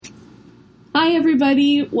Hi,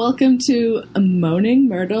 everybody. Welcome to Moaning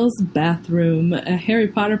Myrtle's Bathroom, a Harry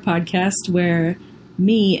Potter podcast where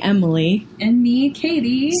me, Emily, and me,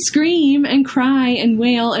 Katie, scream and cry and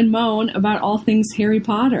wail and moan about all things Harry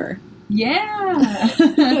Potter. Yeah!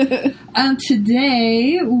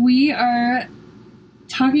 Today, we are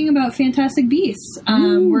talking about Fantastic Beasts.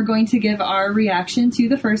 We're going to give our reaction to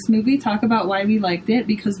the first movie, talk about why we liked it,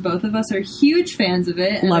 because both of us are huge fans of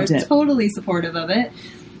it and Loved are it. Totally supportive of it.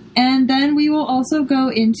 And then we will also go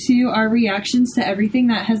into our reactions to everything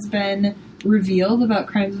that has been revealed about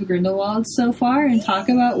Crimes of Grindelwald so far and talk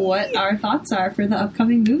about what our thoughts are for the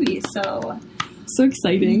upcoming movie. So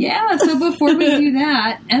exciting. Yeah, so before we do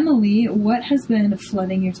that, Emily, what has been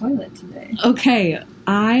flooding your toilet today? Okay,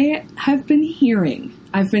 I've been hearing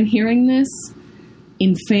this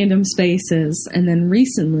in fandom spaces, and then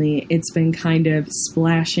recently it's been kind of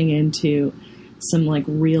splashing into some like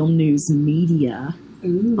real news media.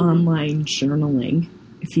 Ooh. Online journaling,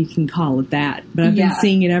 if you can call it that. But I've been Yeah.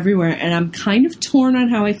 seeing it everywhere, and I'm kind of torn on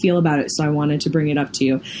how I feel about it, so I wanted to bring it up to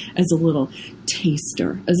you as a little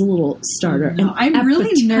taster, as a little starter. No, I'm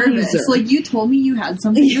really nervous. Like, you told me you had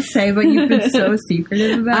something to say, but you've been so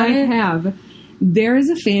secretive about it. I have. There is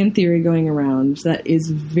a fan theory going around that is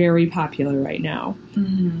very popular right now.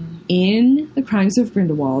 Mm-hmm. In The Crimes of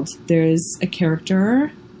Grindelwald, there's a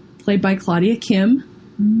character played by Claudia Kim,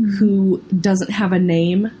 who doesn't have a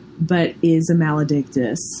name, but is a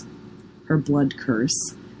maledictus, her blood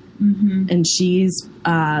curse. Mm-hmm. And she's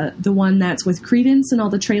the one that's with Credence and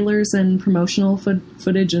all the trailers and promotional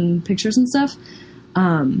footage and pictures and stuff.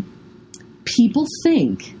 People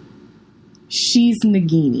think she's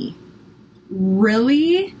Nagini.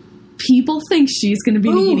 Really? People think she's going to be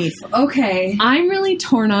Nagini. Okay. I'm really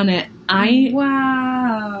torn on it.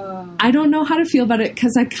 Wow. I don't know how to feel about it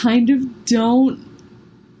because I kind of don't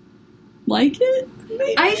like it.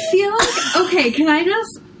 Maybe. I feel like, okay, can I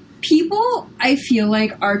just... People, I feel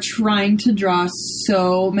like, are trying to draw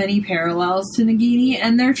so many parallels to Nagini,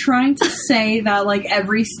 and they're trying to say that, like,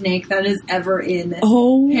 every snake that is ever in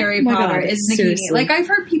Harry Potter is Nagini. Seriously. Like, I've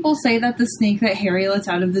heard people say that the snake that Harry lets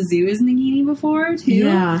out of the zoo is Nagini before, too.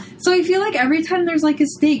 Yeah. So I feel like every time there's, like, a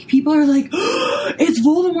snake, people are like, oh, it's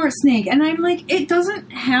Voldemort's snake. And I'm like, it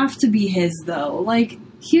doesn't have to be his, though. Like,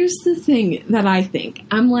 here's the thing that I think.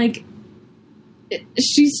 I'm like,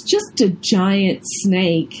 she's just a giant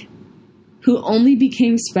snake who only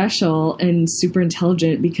became special and super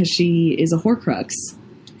intelligent because she is a Horcrux.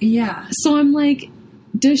 yeah. So I'm like,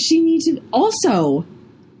 does she need to... Also,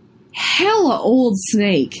 hella old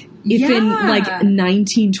snake. If in, like,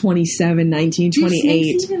 1927, 1928. Do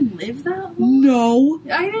snakes even live that long? No.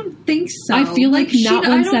 I didn't think so. I feel like not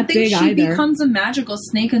one's that big I don't think she either. becomes a magical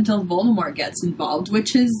snake until Voldemort gets involved,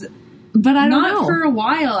 which is But I don't not know. for a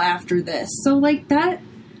while after this. So, like, that...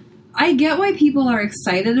 I get why people are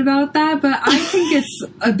excited about that, but I think it's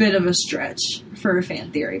a bit of a stretch for a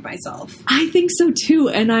fan theory myself. I think so too,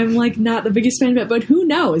 and I'm like not the biggest fan of it, but who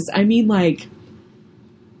knows? I mean, like,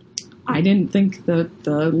 I didn't think the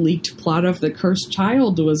leaked plot of The Cursed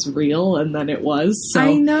Child was real, and then it was. So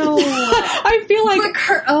I know. I feel like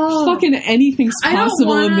fucking anything's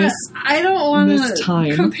possible in this. I don't want this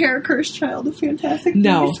time. to compare Cursed Child to Fantastic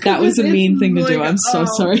No, Beasts, that was a mean thing to like, do. I'm so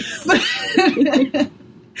sorry.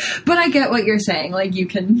 But I get what you're saying. Like, you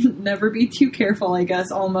can never be too careful, I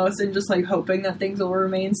guess, almost, and just, like, hoping that things will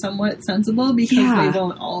remain somewhat sensible, because they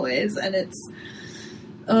don't always, and it's...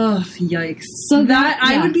 Ugh, yikes. So that,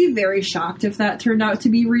 I would be very shocked if that turned out to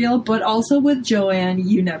be real, but also with Joanne,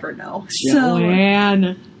 you never know.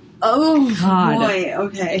 Joanne. Oh, God. boy,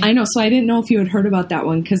 okay. I know, so I didn't know if you had heard about that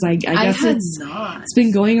one, because I guess it's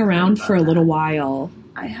been going around for a little while.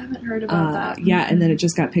 I haven't heard about that. Yeah, and then it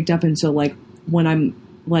just got picked up, and so, like, when I'm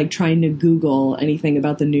like trying to Google anything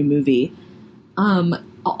about the new movie,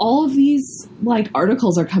 all of these like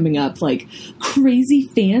articles are coming up, like crazy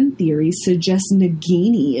fan theories suggest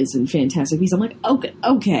Nagini is in Fantastic Beasts. I'm like,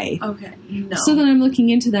 okay. No. So then I'm looking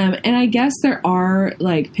into them, and I guess there are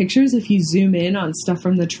like pictures if you zoom in on stuff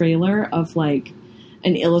from the trailer of like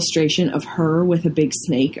an illustration of her with a big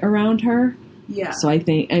snake around her. Yeah. So I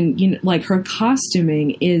think, and you know, like her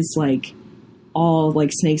costuming is like all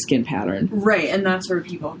like snakeskin pattern. Right, and that's where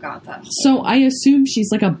people got that. So I assume she's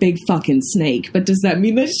like a big fucking snake, but does that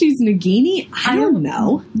mean that she's Nagini? I don't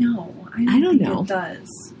know. No, I don't think know. It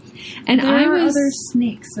does. And there are other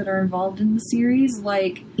snakes that are involved in the series.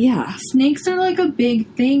 Like, yeah, snakes are like a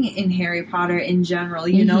big thing in Harry Potter in general,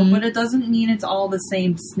 you know, but it doesn't mean it's all the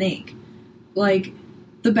same snake. Like,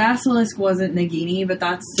 the basilisk wasn't Nagini, but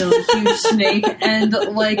that's still a huge snake. And,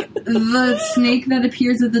 like, the snake that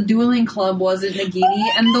appears at the dueling club wasn't Nagini.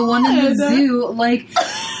 And the one in the zoo, like,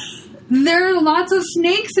 there are lots of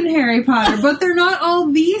snakes in Harry Potter, but they're not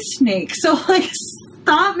all these snakes. So, like,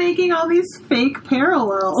 stop making all these fake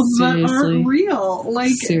parallels that aren't real.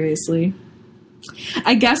 Like, seriously.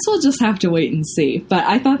 I guess we'll just have to wait and see. But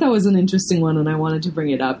I thought that was an interesting one, and I wanted to bring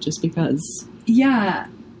it up just because. Yeah,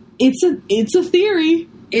 it's a theory.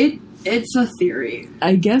 It's a theory.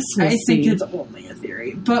 I guess we'll see. I think it's only a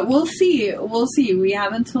theory, but we'll see. We'll see. We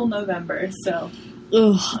have until November, so.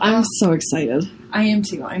 Ugh, I'm so excited. I am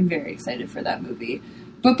too. I'm very excited for that movie.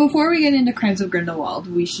 But before we get into Crimes of Grindelwald,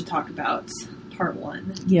 we should talk about part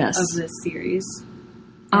 1 of this series.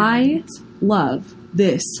 I love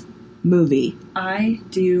this movie. I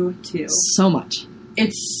do too. So much.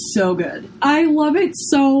 It's so good. I love it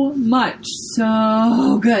so much.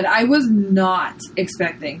 So good. I was not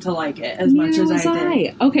expecting to like it as much as I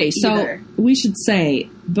did. Okay, so we should say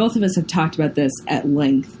both of us have talked about this at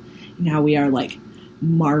length and how we are like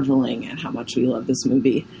marveling at how much we love this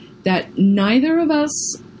movie. That neither of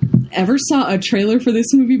us ever saw a trailer for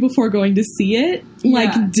this movie before going to see it.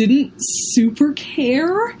 Like, didn't super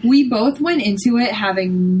care. We both went into it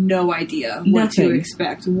having no idea what to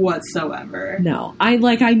expect whatsoever. No. I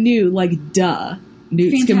knew, like, duh.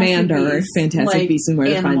 Newt Scamander, Fantastic Beasts and Where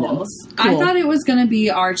to Find Them. Cool. I thought it was going to be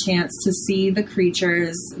our chance to see the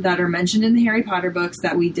creatures that are mentioned in the Harry Potter books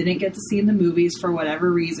that we didn't get to see in the movies for whatever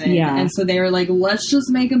reason. Yeah. And so they were like, let's just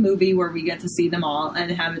make a movie where we get to see them all and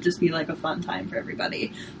have it just be like a fun time for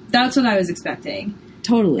everybody. That's what I was expecting.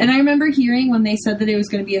 Totally. And I remember hearing when they said that it was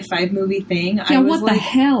going to be a 5-movie thing. Yeah, I was what the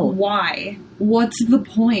hell? Why? What's the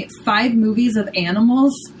point? 5 movies of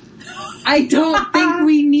animals? I don't think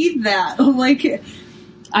we need that. Like,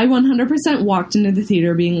 I 100% walked into the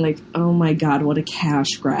theater being like, oh my God, what a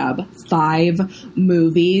cash grab. 5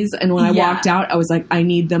 movies. And when I walked out, I was like, I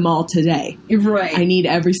need them all today. Right. I need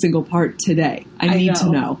every single part today. I need to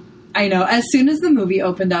know. I know. As soon as the movie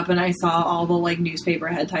opened up and I saw all the, like, newspaper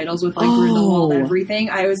head titles with, like, Grindelwald everything,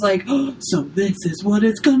 I was like, oh, so this is what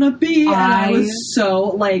it's gonna be. And I was so,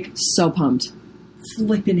 like... so pumped.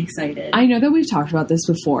 Flippin' excited. I know that we've talked about this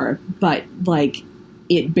before, but, like...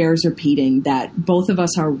 it bears repeating that both of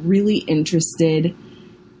us are really interested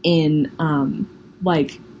in,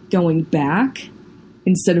 like, going back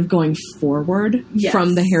instead of going forward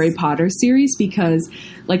from the Harry Potter series because,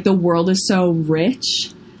 like, the world is so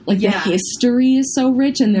rich. Like, the history is so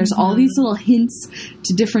rich, and there's all these little hints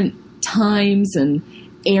to different times and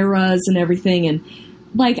eras and everything. And,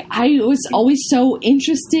 like, I was always so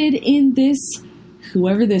interested in this,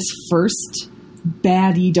 whoever this first...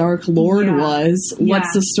 baddie Dark Lord was.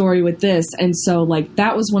 What's the story with this? And so, like,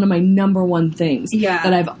 that was one of my number one things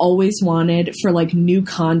that I've always wanted for, like, new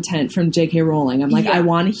content from J.K. Rowling. I'm like, I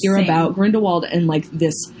want to hear about Grindelwald and, like,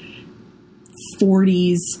 this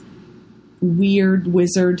 40s weird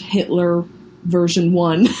wizard Hitler version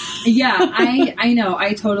 1. I know.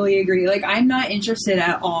 I totally agree. Like, I'm not interested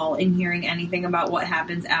at all in hearing anything about what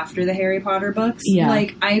happens after the Harry Potter books.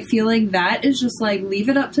 Like, I feel like that is just, like, leave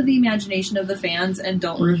it up to the imagination of the fans and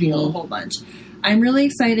don't reveal a whole bunch. I'm really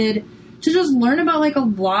excited to just learn about, like, a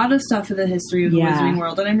lot of stuff in the history of the Wizarding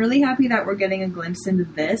World, and I'm really happy that we're getting a glimpse into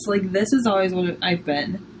this. Like, this is always what I've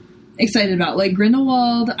been excited about. Like,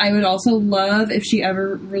 Grindelwald, I would also love if she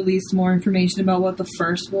ever released more information about what the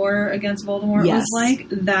first war against Voldemort was like.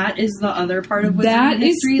 That is the other part of Wizarding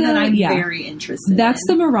history that I'm very interested in. That's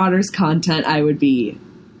the Marauders content I would be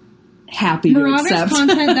happy to accept. Marauders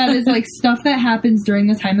content that is, like, stuff that happens during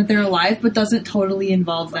the time that they're alive but doesn't totally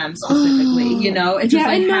involve them specifically, you know? It just,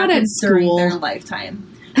 like, happens during their lifetime.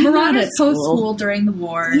 Marauders post-school during the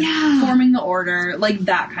war, forming the order, like,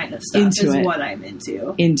 that kind of stuff what I'm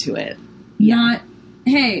into. Into it. Not,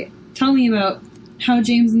 hey, tell me about how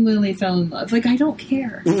James and Lily fell in love. Like, I don't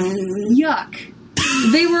care. Yuck.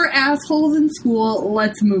 They were assholes in school.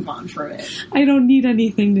 Let's move on from it. I don't need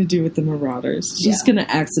anything to do with the Marauders. It's just going to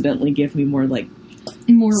accidentally give me more, like...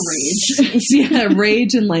 more rage.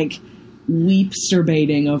 Rage and, like...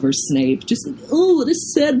 weepster-baiting over Snape. Just, oh, what a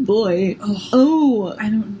sad boy. Oh. I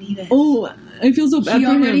don't need it. Oh, I feel so bad for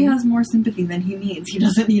him. He already has more sympathy than he needs. He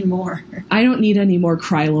doesn't need more. I don't need any more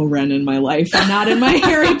Kylo Ren in my life. I'm not in my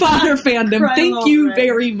Harry Potter fandom. Thank you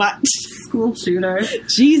very much. School shooter.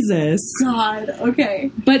 Jesus. God.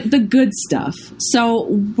 Okay. But the good stuff. So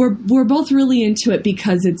we're both really into it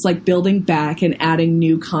because it's like building back and adding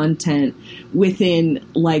new content within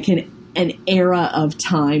like an era of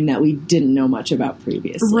time that we didn't know much about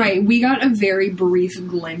previously. Right. We got a very brief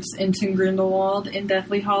glimpse into Grindelwald in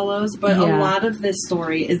Deathly Hallows, but a lot of this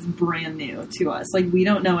story is brand new to us. Like, we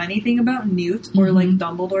don't know anything about Newt or, like,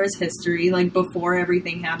 Dumbledore's history, like, before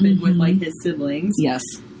everything happened with, like, his siblings. Yes.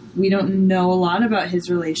 We don't know a lot about his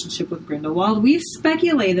relationship with Grindelwald. We've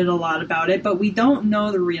speculated a lot about it, but we don't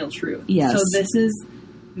know the real truth. Yes. So this is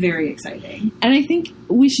very exciting. And I think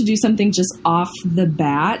we should do something just off the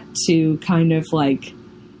bat to kind of, like,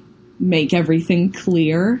 make everything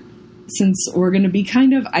clear, since we're going to be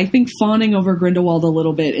kind of, I think, fawning over Grindelwald a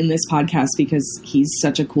little bit in this podcast because he's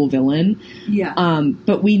such a cool villain. Yeah.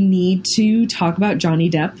 But we need to talk about Johnny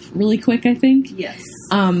Depp really quick, I think. Yes.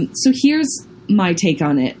 So here's my take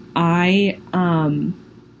on it. I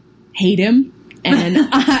hate him, and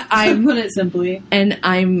I put it simply. And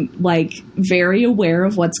I'm, like, very aware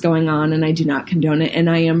of what's going on, and I do not condone it. And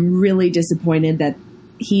I am really disappointed that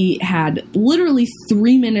he had literally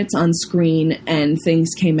 3 minutes on screen and things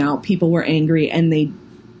came out. People were angry and they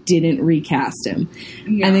didn't recast him.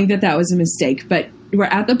 Yeah. I think that was a mistake. But we're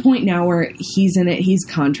at the point now where he's in it. He's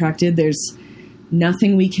contracted. There's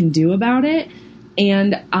nothing we can do about it.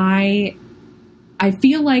 And I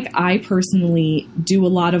feel like I personally do a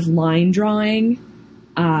lot of line drawing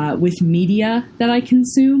with media that I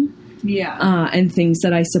consume. Yeah. And things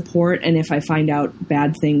that I support. And if I find out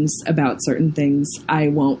bad things about certain things, I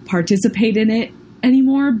won't participate in it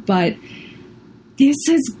anymore. But this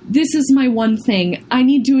is my one thing. I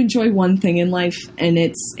need to enjoy one thing in life, and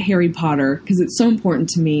it's Harry Potter, because it's so important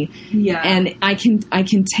to me. Yeah. And I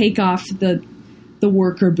can take off the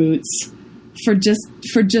worker boots for just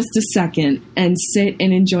a second and sit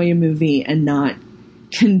and enjoy a movie and not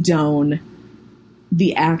condone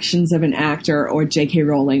the actions of an actor or J.K.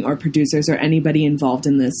 Rowling or producers or anybody involved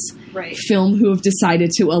in this film who have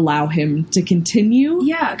decided to allow him to continue.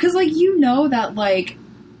 Yeah, because, like, you know that, like,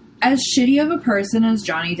 as shitty of a person as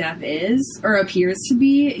Johnny Depp is, or appears to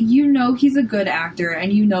be, you know he's a good actor,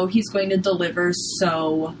 and you know he's going to deliver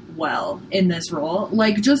so well in this role.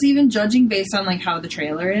 Like, just even judging based on, like, how the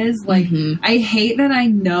trailer is, like, I hate that I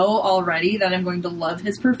know already that I'm going to love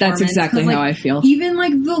his performance. That's exactly how I feel. Even,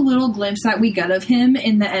 like, the little glimpse that we get of him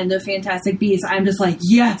in the end of Fantastic Beasts, I'm just like,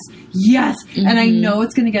 yes! And I know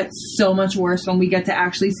it's going to get so much worse when we get to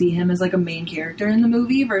actually see him as, like, a main character in the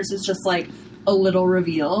movie versus just, like, a little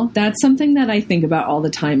reveal. That's something that I think about all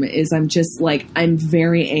the time, is I'm just, like, I'm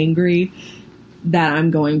very angry that I'm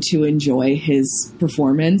going to enjoy his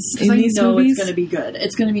performance in these movies. I know it's going to be good.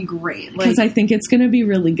 It's going to be great. Because I think it's going to be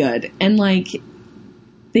really good. And, like,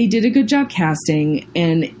 they did a good job casting,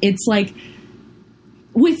 and it's, like,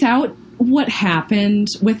 without what happened,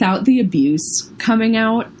 without the abuse coming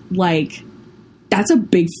out, like, that's a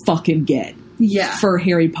big fucking get. Yeah. For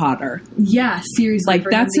Harry Potter. Yeah, seriously. Like,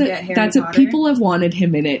 that's people have wanted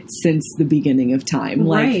him in it since the beginning of time.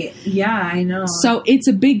 Right. Like, yeah, I know. So it's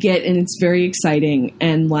a big get, and it's very exciting.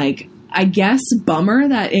 And, like, I guess bummer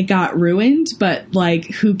that it got ruined, but,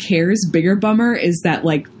 like, who cares? Bigger bummer is that,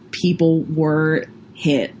 like, people were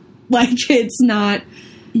hit. Like, it's not...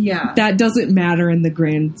 Yeah. That doesn't matter in the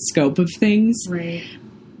grand scope of things. Right.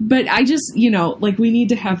 But I just, you know, like, we need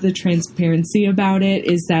to have the transparency about it,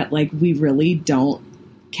 is that, like, we really don't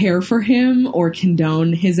care for him or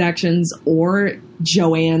condone his actions or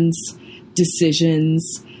Joanne's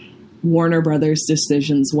decisions, Warner Brothers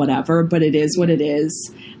decisions, whatever. But it is what it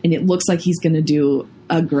is. And it looks like he's going to do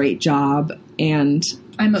a great job. And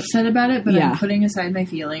I'm upset about it, but I'm putting aside my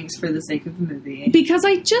feelings for the sake of the movie. Because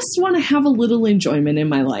I just want to have a little enjoyment in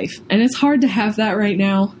my life. And it's hard to have that right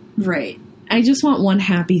now. Right. I just want one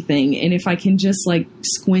happy thing, and if I can just, like,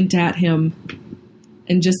 squint at him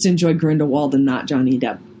and just enjoy Grindelwald and not Johnny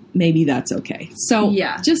Depp, maybe that's okay. So,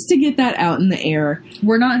 just to get that out in the air.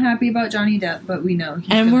 We're not happy about Johnny Depp, but we know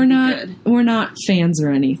he's and good. We're not fans or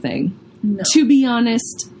anything. No. To be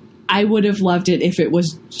honest, I would have loved it if it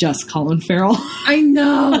was just Colin Farrell. I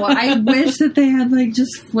know. I wish that they had, like,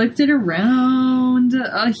 just flipped it around.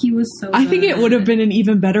 He was so I think it would have been an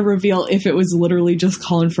even better reveal if it was literally just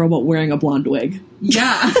Colin Farrell but wearing a blonde wig.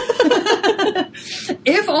 Yeah.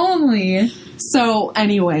 If only. So,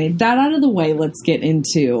 anyway, that out of the way, let's get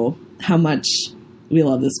into how much we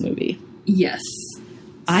love this movie. Yes.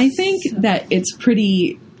 I think that it's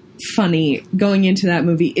pretty funny going into that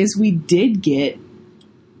movie is we did get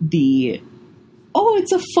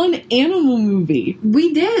it's a fun animal movie.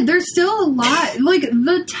 We did. There's still a lot. Like,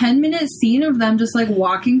 the 10-minute scene of them just, like,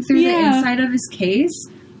 walking through the inside of his case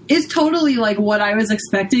is totally, like, what I was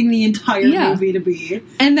expecting the entire movie to be.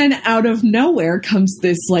 And then out of nowhere comes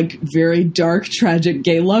this, like, very dark, tragic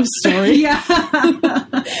gay love story.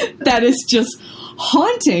 That is just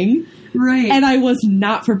haunting. Right. And I was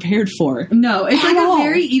not prepared for. No, it's like a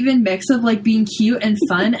very even mix of, like, being cute and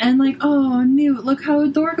fun and, like, oh, Newt, look how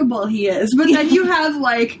adorable he is. But then you have,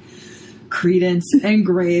 like, Credence and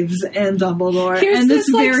Graves and Dumbledore, Here's and this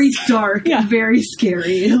like, very dark, yeah. very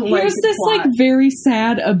scary. Here's this plot. very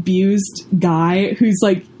sad, abused guy who's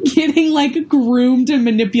getting groomed and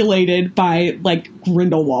manipulated by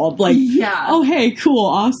Grindelwald. Yeah. Oh hey, cool,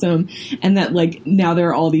 awesome, and that now there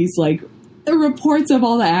are all these the reports of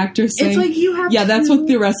all the actors saying, it's you have that's what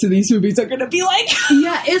the rest of these movies are going to be like.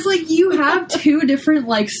 Yeah, it's you have two different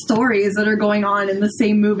stories that are going on in the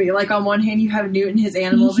same movie. On one hand, you have Newt and his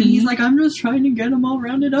animals, and he's I'm just trying to get them all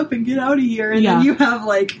rounded up and get out of here. And then you have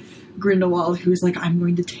Grindelwald, who's I'm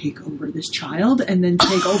going to take over this child and then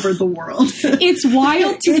take over the world. It's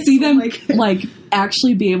wild to see them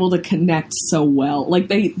actually be able to connect so well.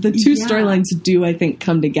 The two storylines do, I think,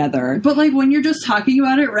 come together. But when you're just talking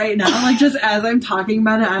about it right now, just as I'm talking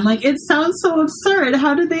about it, I'm it sounds so absurd.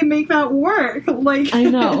 How did they make that work? I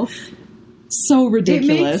know. So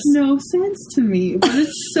ridiculous. It makes no sense to me, but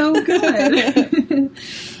it's so good.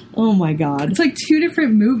 Oh my god. It's two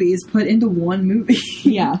different movies put into one movie.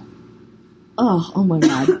 Yeah. Oh my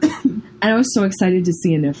god. And I was so excited to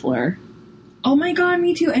see a Niffler. Oh my god,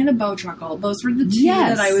 me too. And a Bowtruckle. Those were the two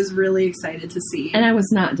that I was really excited to see. And I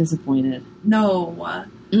was not disappointed. No.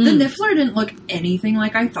 The Niffler didn't look anything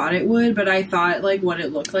like I thought it would, but I thought what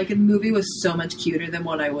it looked like in the movie was so much cuter than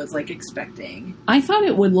what I was expecting. I thought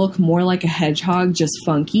it would look more like a hedgehog, just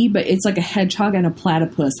funky, but it's a hedgehog and a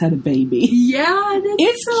platypus had a baby. Yeah,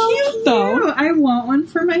 it's so cute though. I want one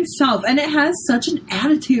for myself, and it has such an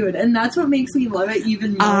attitude, and that's what makes me love it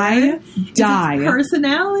even more. I die. Its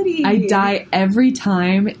personality. I die every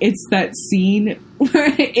time. It's that scene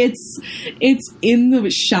where it's in the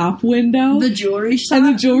shop window, the jewelry shop,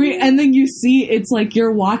 and then you see it's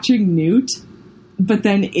you're watching Newt, but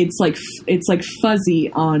then it's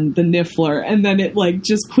fuzzy on the Niffler, and then it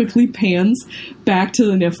just quickly pans back to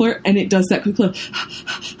the Niffler, and it does that quick little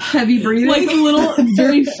heavy breathing, a little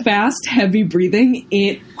very fast heavy breathing.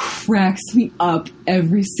 It cracks me up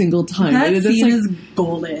every single time. That scene is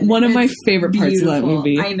golden. One of my favorite parts of that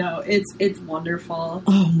movie. I know, it's wonderful.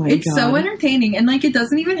 Oh my god, it's so entertaining, and it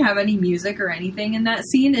doesn't even have any music or anything in that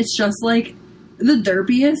scene. It's just the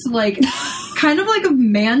derpiest, kind of like a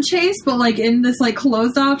man chase, but in this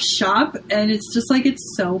closed off shop, and it's just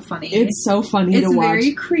it's so funny. It's so funny to watch. It's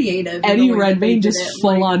very creative. Eddie Redmayne just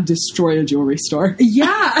full on destroy a jewelry store.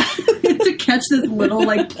 Yeah, to catch this little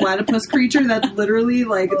platypus creature that's literally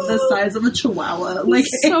the size of a chihuahua. It's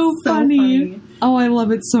so funny. Oh, I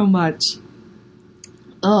love it so much.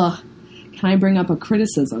 Ugh. Can I bring up a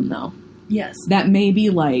criticism though? Yes. That maybe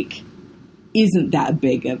isn't that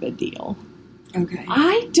big of a deal. Okay.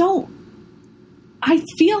 I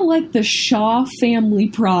feel like the Shaw Family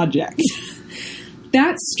Project,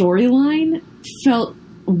 that storyline felt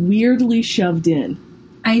weirdly shoved in.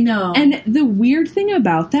 I know. And the weird thing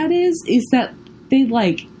about that is that they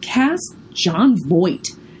cast John Voight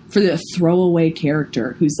for the throwaway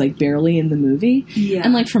character who's barely in the movie. Yeah.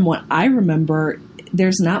 And from what I remember,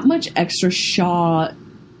 there's not much extra Shaw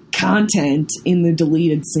content in the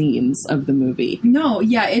deleted scenes of the movie. No,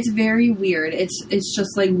 yeah, it's very weird. It's just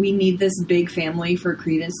we need this big family for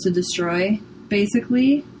Credence to destroy,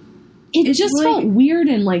 basically. It just felt weird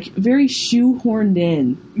and very shoehorned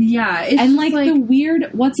in. Yeah, it's and the weird,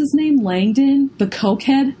 what's his name, Langdon, the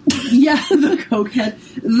cokehead. Yeah, the cokehead,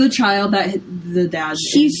 the child that the dad.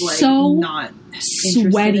 He's is, so not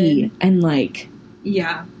sweaty and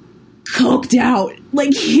yeah. Coked out.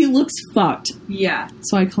 He looks fucked. Yeah.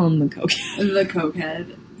 So I call him the cokehead. The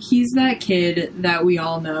cokehead. He's that kid that we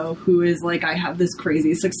all know who is I have this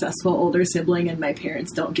crazy successful older sibling and my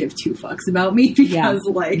parents don't give two fucks about me because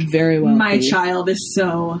very well my child is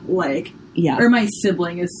so or my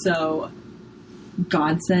sibling is so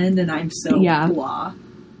godsend and I'm so blah.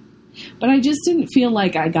 But I just didn't feel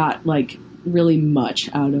like I got really much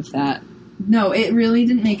out of that. No, it really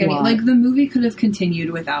didn't make any... the movie could have continued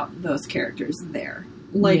without those characters there.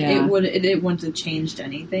 It wouldn't have changed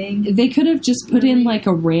anything. They could have just put in,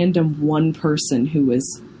 a random one person who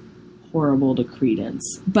was horrible to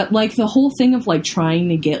Credence. But, the whole thing of, trying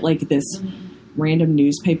to get, this random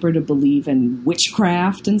newspaper to believe in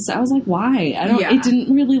witchcraft and stuff, I was why? It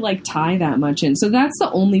didn't really, tie that much in. So that's the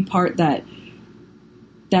only part that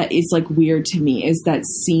is, weird to me, is that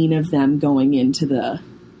scene of them going into the...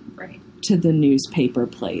 to the newspaper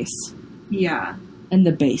place. Yeah. And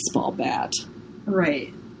the baseball bat.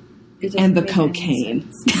 Right. And the cocaine.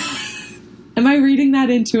 Am I reading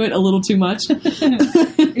that into it a little too much?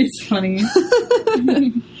 It's funny.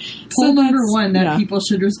 Poll number one that people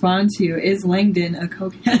should respond to, is Langdon a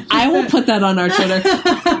cokehead? I will put that on our Twitter.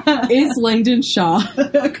 Is Langdon Shaw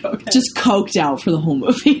just coked out for the whole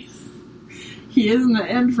movie? He is in the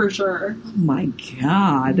end for sure. Oh my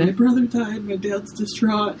God. My brother died. My dad's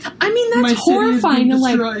distraught. I mean, that's horrifying to,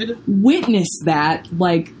 like, witness that,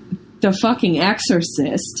 like, the fucking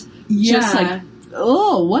Exorcist. Yeah. Just like,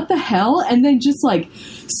 oh, what the hell? And then just, like,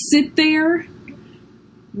 sit there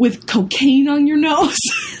with cocaine on your nose.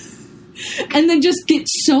 And then just get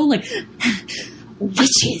so, like,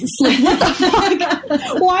 witches. Like, what the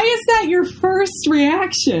fuck? Why is that your first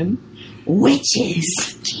reaction? Witches.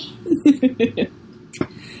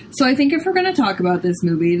 So I think if we're going to talk about this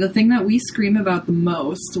movie, the thing that we scream about the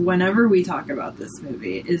most whenever we talk about this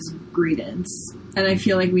movie is Credence. And I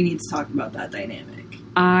feel like we need to talk about that dynamic.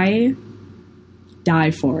 I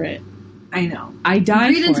die for it. I know. I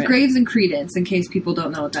die Credence, for it. Graves, and Credence, in case people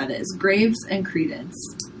don't know what that is. Graves and Credence.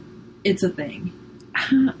 It's a thing.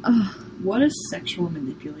 What a sexual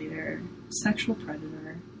manipulator. Sexual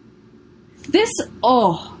predator.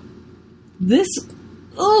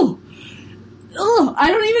 I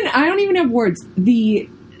don't even have words. The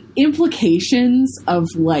implications of,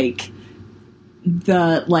 like,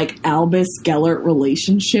 the, like, Albus Gellert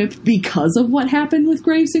relationship because of what happened with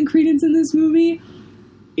Graves and Credence in this movie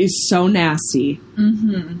is so nasty,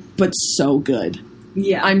 but so good.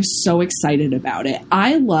 Yeah. I'm so excited about it.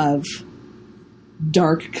 I love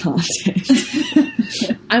dark content.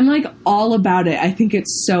 I'm, like, all about it. I think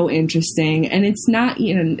it's so interesting, and it's not,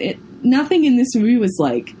 nothing in this movie was,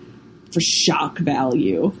 like, for shock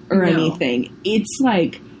value or anything. It's,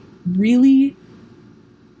 like, really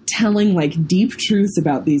telling, like, deep truths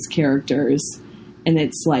about these characters, and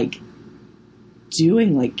it's, like,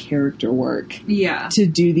 doing, like, character work to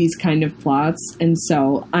do these kind of plots. And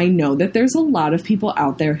so I know that there's a lot of people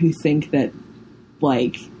out there who think that,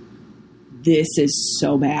 like, this is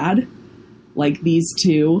so bad. Like, these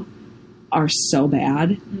two are so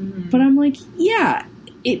bad. But I'm like, yeah,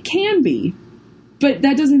 it can be. But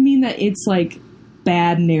that doesn't mean that it's, like,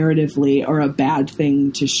 bad narratively or a bad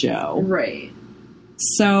thing to show. Right.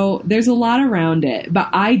 So there's a lot around it. But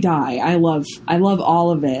I die. I love all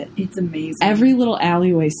of it. It's amazing. Every little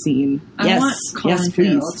alleyway scene. I want Colin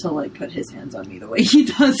Farrell to, like, put his hands on me the way he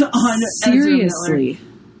does on Seriously.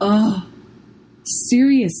 Oh.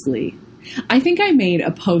 Seriously. I think I made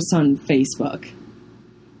a post on Facebook.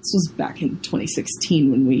 This was back in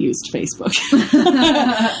 2016 when we used Facebook.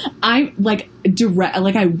 I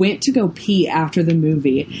went to go pee after the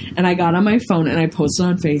movie, and I got on my phone and I posted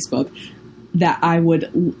on Facebook that I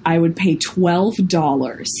would pay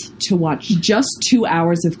 $12 to watch just 2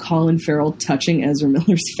 hours of Colin Farrell touching Ezra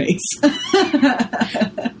Miller's face.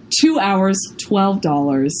 2 hours,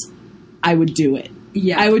 $12. I would do it.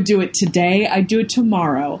 Yeah. I would do it today. I'd do it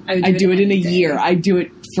tomorrow. I'd do it in a year. I'd do it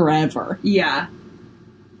forever. Yeah.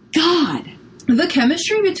 God. The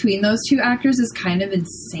chemistry between those two actors is kind of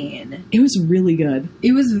insane. It was really good.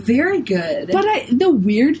 It was very good. But the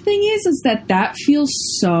weird thing is that feels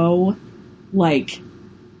so, like,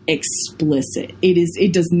 explicit.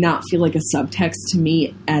 It does not feel like a subtext to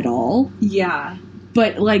me at all. Yeah.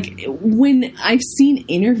 But, like, when I've seen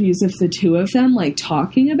interviews of the two of them, like,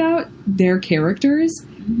 talking about their characters,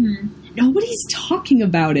 nobody's talking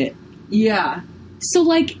about it. Yeah. So,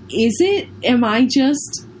 like, am I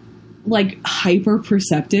just, like, hyper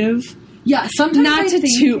perceptive? Yeah, sometimes not to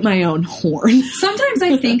toot my own horn. Sometimes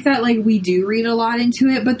I think that, like, we do read a lot into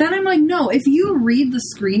it, but then I'm like, no, if you read the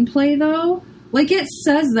screenplay, though, like, it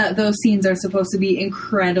says that those scenes are supposed to be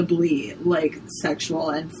incredibly, like, sexual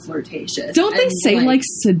and flirtatious. Don't they say, like,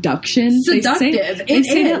 seduction? Seductive. They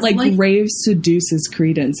say that, like, Graves seduces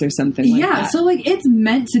Credence or something like that. Yeah, so, like, it's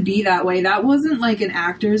meant to be that way. That wasn't, like, an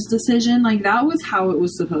actor's decision. Like, that was how it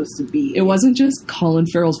was supposed to be. It wasn't just Colin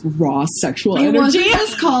Farrell's raw sexual energy. It wasn't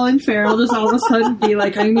just Colin Farrell just all of a sudden be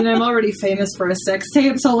like, I mean, I'm already famous for a sex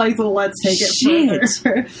tape, so, like, let's take it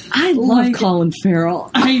further. I love Colin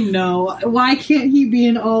Farrell. I know. Why can't he be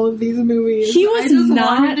in all of these movies? He was I just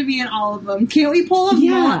want him to be in all of them. Can't we pull a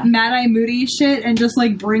Mad Eye Moody shit and just,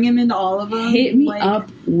 like, bring him into all of them? Hit me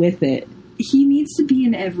up with it. He needs to be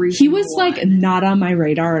in every He was, like, not on my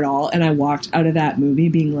radar at all, and I walked out of that movie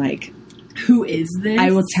being like, who is this?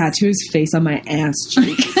 I will tattoo his face on my ass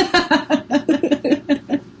cheek.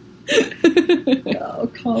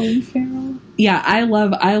 Oh, Colin Farrell. Yeah, I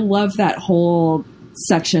love that whole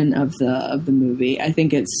section of the movie. I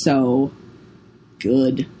think it's so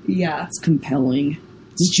good. Yeah. It's compelling.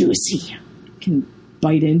 It's juicy. You can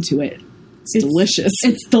bite into it. It's delicious.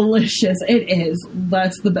 It's delicious. It is.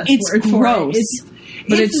 That's the best word gross, for it.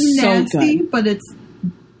 but it's nasty, so good. But it's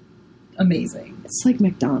amazing. It's like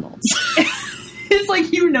McDonald's. It's like,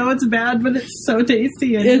 it's bad, but it's so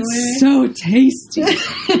tasty anyway. It's so tasty.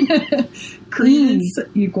 Credence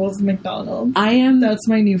equals McDonald's. That's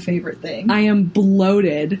my new favorite thing. I am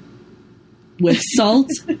bloated with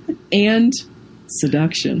salt and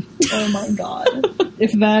seduction. Oh my god.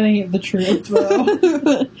 If that ain't the truth,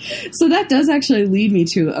 though. So that does actually lead me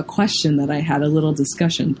to a question that I had, a little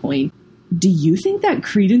discussion point. Do you think that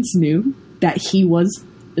Credence knew that he was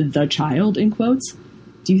the child, in quotes?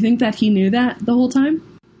 Do you think that he knew that the whole time?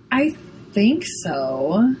 I think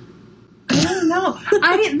so. I don't know.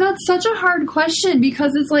 That's such a hard question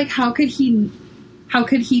because it's like, how could he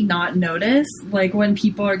not notice? Like, when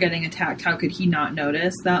people are getting attacked, how could he not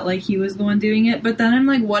notice that, like, he was the one doing it? But then I'm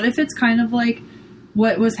like, what if it's kind of like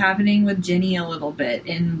what was happening with Ginny a little bit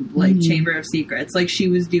in, like, Chamber of Secrets? Like, she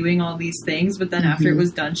was doing all these things, but then after it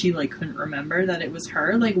was done, she, like, couldn't remember that it was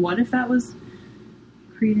her. Like, what if that was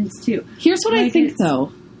Credence, too? Here's what I think,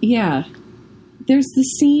 though. Yeah. There's the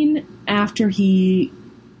scene after he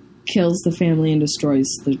kills the family and destroys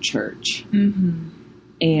the church. Mm-hmm.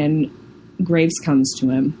 And Graves comes to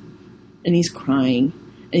him, and he's crying,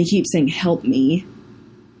 and he keeps saying, "Help me."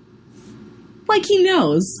 Like, he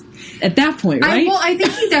knows at that point, right? I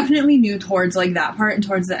think he definitely knew towards, like, that part and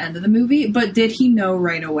towards the end of the movie, but did he know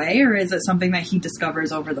right away, or is it something that he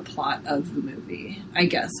discovers over the plot of the movie? I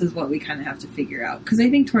guess is what we kind of have to figure out, because I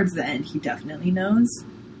think towards the end he definitely knows.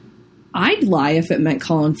 I'd lie if it meant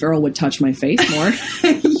Colin Farrell would touch my face more.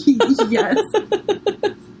 Yes.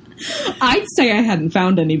 I'd say I hadn't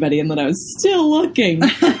found anybody and that I was still looking.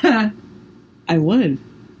 I would.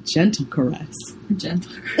 Gentle caress.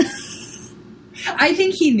 Gentle caress. I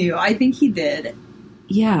think he knew. I think he did.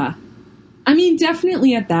 Yeah. I mean,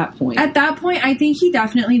 definitely at that point. At that point, I think he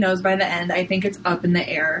definitely knows by the end. I think it's up in the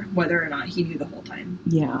air whether or not he knew the whole time.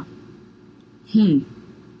 Yeah.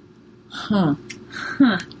 Huh.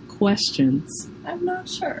 Questions. I'm not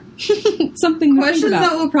sure. Something to questions think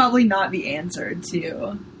about. That will probably not be answered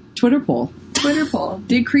too. Twitter poll.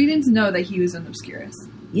 Did Credence know that he was an Obscurus?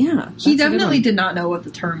 Yeah. He definitely did not know what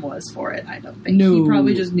the term was for it, I don't think. No. He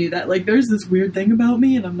probably just knew that, like, there's this weird thing about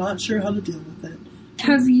me and I'm not sure how to deal with it.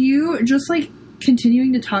 Have you, just, like,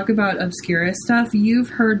 continuing to talk about Obscurus stuff, you've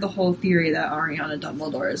heard the whole theory that Ariana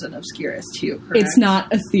Dumbledore is an Obscurus too, correct? It's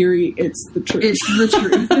not a theory, it's the truth. It's the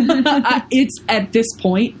truth. It's, at this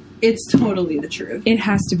point, it's totally the truth. It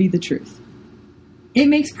has to be the truth. It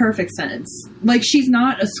makes perfect sense. Like, she's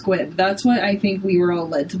not a squib. That's what I think we were all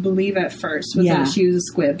led to believe at first, was that she was a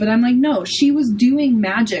squib. But I'm like, no, she was doing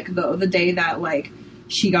magic, though, the day that, like,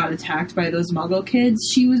 she got attacked by those Muggle kids.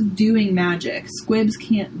 She was doing magic. Squibs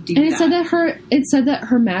can't do that. And it said that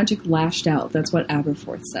her magic lashed out. That's what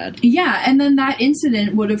Aberforth said. Yeah, and then that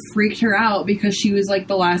incident would have freaked her out because she was like,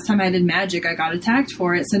 the last time I did magic, I got attacked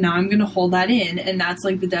for it, so now I'm going to hold that in, and that's,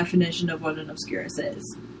 like, the definition of what an Obscurus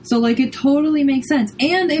is. So, like, it totally makes sense.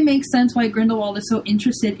 And it makes sense why Grindelwald is so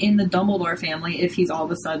interested in the Dumbledore family if he's all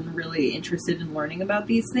of a sudden really interested in learning about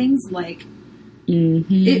these things. Like,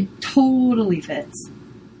 it totally fits.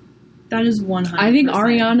 That is 100%. I think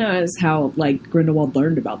Ariana is how, like, Grindelwald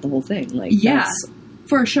learned about the whole thing. Like, that's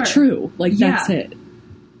for sure. True. Like, that's it.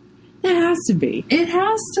 That has to be. It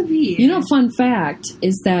has to be. You know, fun fact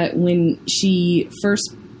is that when she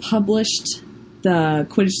first published the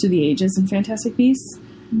Quidditch Through the Ages in Fantastic Beasts,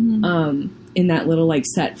 in that little, like,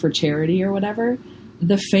 set for charity or whatever,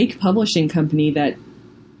 the fake publishing company that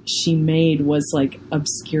she made was, like,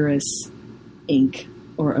 Obscurus Inc.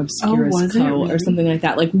 or Obscurus Co. or something like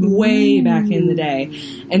that, like, way back in the day.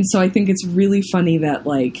 And so I think it's really funny that,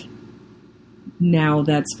 like, now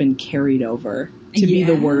that's been carried over to be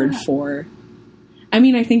the word for... I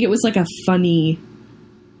mean, I think it was, like, a funny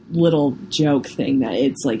little joke thing that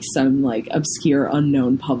it's, like, some, like, obscure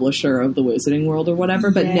unknown publisher of the Wizarding World or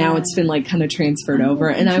whatever, but now it's been, like, kind of transferred over.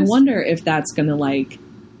 And I wonder if that's gonna, like,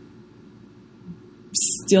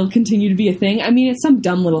 still continue to be a thing. I mean, it's some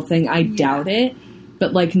dumb little thing. I doubt it.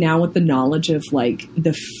 But, like, now with the knowledge of, like,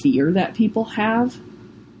 the fear that people have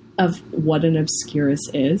of what an Obscurus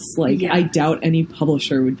is, like, I doubt any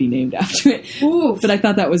publisher would be named after it. Ooh. But I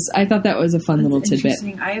thought that was a fun little tidbit.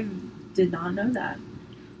 I did not know that.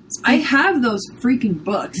 I have those freaking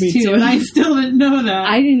books, Me too. and I still didn't know that.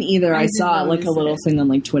 I didn't either. I saw, like, a little thing on,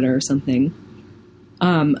 like, Twitter or something.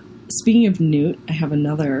 Speaking of Newt, I have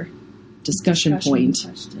another discussion point.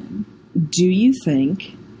 Question. Do you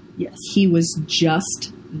think... Yes. He was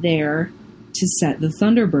just there to set the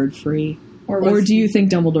Thunderbird free, or do you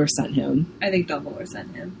think Dumbledore sent him? I think Dumbledore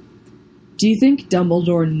sent him. Do you think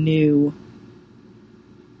Dumbledore knew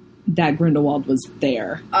that Grindelwald was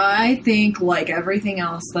there? I think, like everything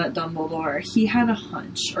else that Dumbledore, he had a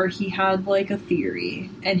hunch, or he had, like, a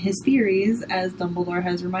theory. And his theories, as Dumbledore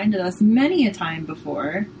has reminded us many a time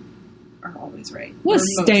before, are always right. What a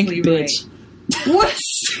stank bitch. Right. What a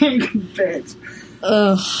sick bitch.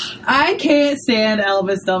 Ugh. I can't stand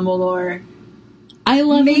Albus Dumbledore. I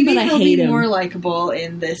love him, but I hate him. Maybe he'll be more likable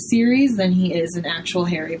in this series than he is in actual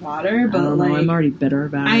Harry Potter. But I don't know, I'm already bitter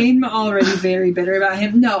about it. I'm already very bitter about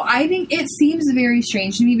him. No, I think it seems very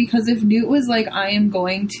strange to me because if Newt was like, I am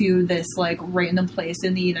going to this like random place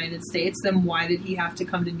in the United States, then why did he have to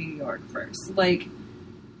come to New York first? Like,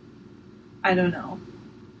 I don't know.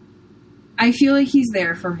 I feel like he's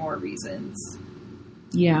there for more reasons.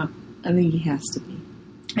 Yeah, I think he has to be.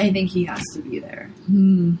 I think he has to be there.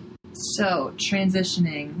 So,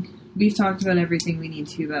 transitioning. We've talked about everything we need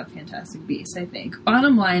to about Fantastic Beasts, I think.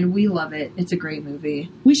 Bottom line, we love it. It's a great movie.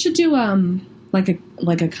 We should do like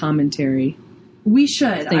a commentary. We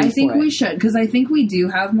should. I think we should, because I think we do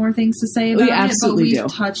have more things to say about it, but we've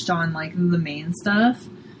touched on like the main stuff.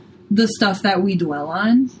 The stuff that we dwell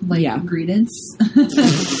on, like ingredients.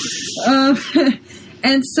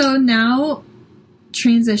 And so now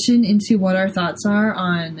transition into what our thoughts are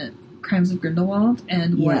on Crimes of Grindelwald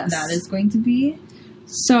and what that is going to be.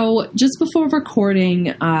 So just before recording,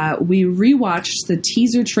 we rewatched the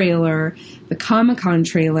teaser trailer, the Comic-Con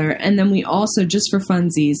trailer, and then we also, just for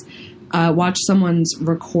funsies, watched someone's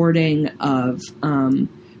recording of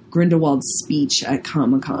Grindelwald's speech at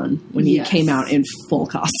Comic-Con when he came out in full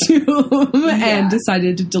costume and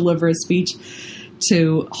decided to deliver a speech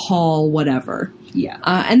to Hall whatever. Yeah.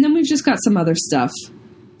 And then we've just got some other stuff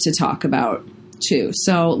to talk about too.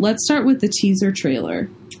 So let's start with the teaser trailer.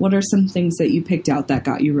 What are some things that you picked out that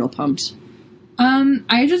got you real pumped?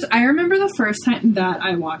 I remember the first time that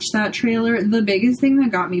I watched that trailer, the biggest thing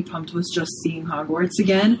that got me pumped was just seeing Hogwarts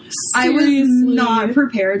again. Seriously? I was not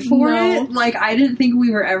prepared for it. Like, I didn't think we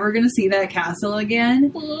were ever going to see that castle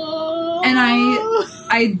again. And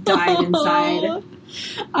I died inside.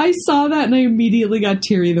 I saw that and I immediately got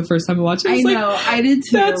teary the first time I watched it. I know, I did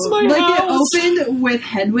too. That's my house. It opened with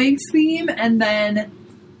Hedwig's theme and then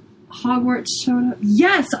Hogwarts showed up.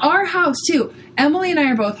 Yes, our house too. Emily and I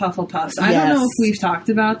are both Hufflepuffs. I don't know if we've talked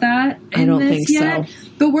about that I don't think yet, so.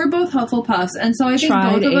 but we're both Hufflepuffs, and so I think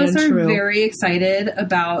both of us are true. very excited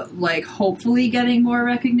about like hopefully getting more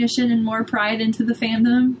recognition and more pride into the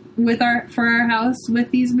fandom for our house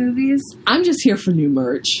with these movies. I'm just here for new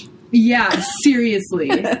merch. Yeah, seriously.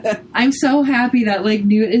 I'm so happy that, like,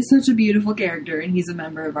 Newt is such a beautiful character and he's a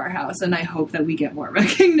member of our house, and I hope that we get more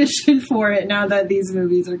recognition for it now that these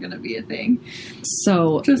movies are going to be a thing.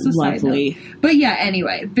 So just a lovely. Side note. But yeah,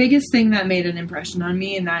 anyway, biggest thing that made an impression on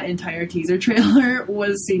me in that entire teaser trailer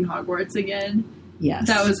was seeing Hogwarts again. Yes.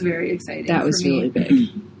 That was very exciting. That was really big.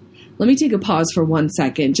 Let me take a pause for 1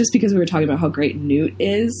 second, just because we were talking about how great Newt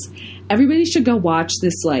is. Everybody should go watch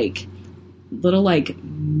this, like, little, like,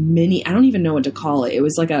 mini, I don't even know what to call it. It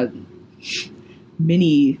was like a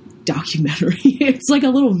mini documentary. It's like a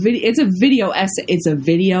little video. It's a video essay. It's a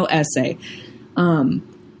video essay.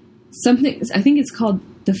 Something, I think it's called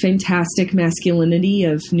The Fantastic Masculinity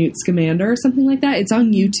of Newt Scamander or something like that. It's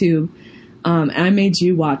on YouTube. And I made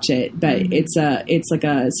you watch it, but it's like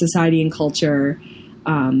a society and culture,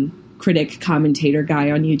 critic commentator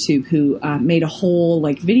guy on YouTube who, made a whole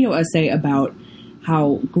like video essay about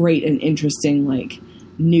how great and interesting, like,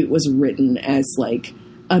 Newt was written as, like,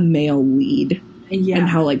 a male lead. Yeah. And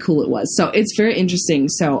how, like, cool it was. So it's very interesting.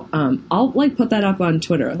 So I'll, like, put that up on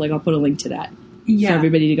Twitter. Like, I'll put a link to that for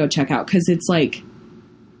everybody to go check out. Because it's, like,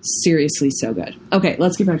 seriously so good. Okay,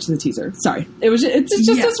 let's get back to the teaser. Sorry. It's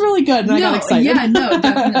just really good, and I got excited. Yeah, no,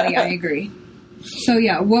 definitely. I agree. So,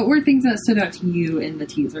 yeah, what were things that stood out to you in the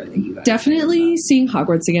teaser that you got? Definitely seeing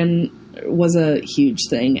Hogwarts again was a huge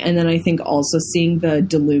thing. And then I think also seeing the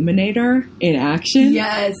Deluminator in action.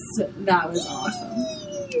 Yes, that was awesome.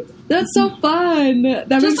 That's so fun. That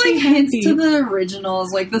just like hints to the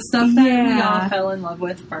originals, like the stuff that we all fell in love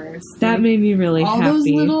with first. That like, made me really happy. All those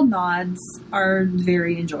little nods are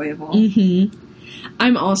very enjoyable. Mm-hmm.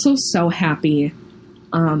 I'm also so happy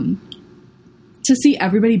to see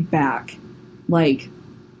everybody back. Like,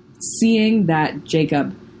 seeing that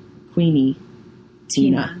Jacob, Queenie,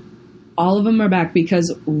 Tina, all of them are back,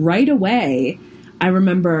 because right away I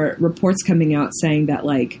remember reports coming out saying that,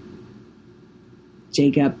 like,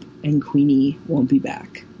 Jacob and Queenie won't be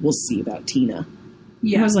back. We'll see about Tina.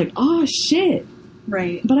 Yeah. And I was like, oh, shit.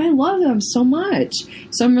 Right. But I love them so much.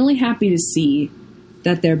 So I'm really happy to see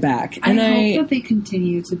that they're back. And I hope that they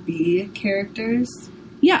continue to be characters.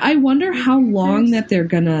 Yeah, I wonder how long that they're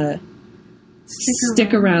gonna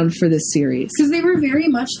stick around for this series. Because they were very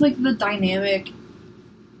much like the dynamic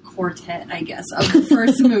quartet, I guess, of the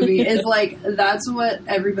first movie. Is like, that's what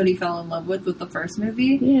everybody fell in love with the first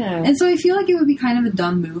movie. Yeah. And so I feel like it would be kind of a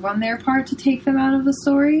dumb move on their part to take them out of the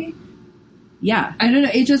story. Yeah. I don't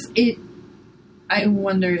know. I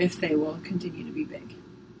wonder if they will continue to be big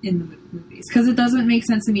in the movies. Because it doesn't make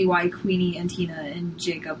sense to me why Queenie and Tina and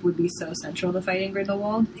Jacob would be so central to fighting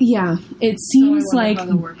Grindelwald. Yeah, it seems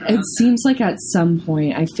like at some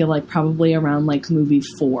point, I feel like probably around like movie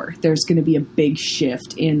 4, there's going to be a big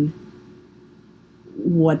shift in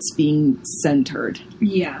what's being centered.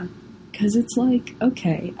 Yeah. Because it's like,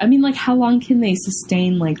 okay. I mean, like, how long can they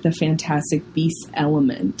sustain, like, the Fantastic Beasts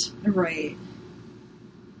element? Right.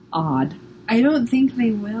 Odd. I don't think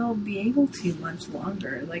they will be able to much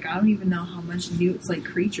longer. Like, I don't even know how much Newt's, like,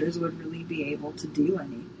 creatures would really be able to do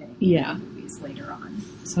anything in the movies later on.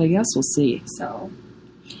 So I guess we'll see. So.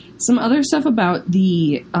 Some other stuff about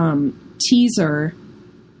the teaser.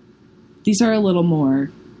 These are a little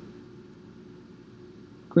more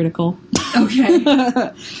critical. Okay.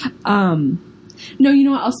 No, you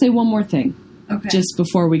know what? I'll say one more thing. Okay. Just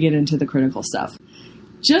before we get into the critical stuff.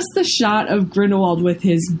 Just the shot of Grindelwald with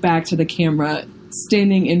his back to the camera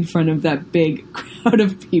standing in front of that big crowd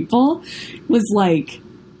of people was like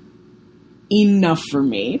enough for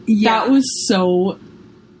me. Yeah. That was so,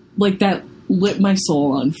 like, that lit my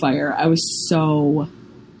soul on fire. I was so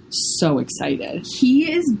excited. He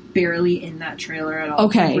is barely in that trailer at all.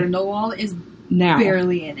 Okay. Grindelwald is now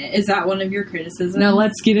barely in it. Is that one of your criticisms? Now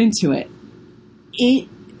let's get into it. It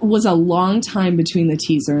was a long time between the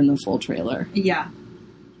teaser and the full trailer. Yeah.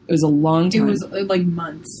 It was a long time. It was like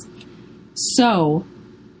months. So,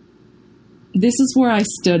 this is where I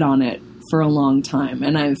stood on it for a long time,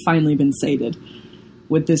 and I've finally been sated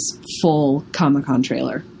with this full Comic-Con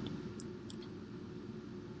trailer.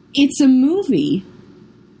 It's a movie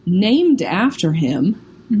named after him.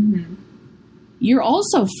 Mm-hmm. You're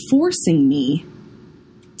also forcing me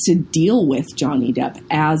to deal with Johnny Depp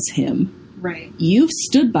as him. Right. You've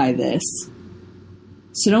stood by this.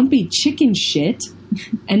 So don't be chicken shit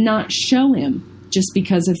and not show him just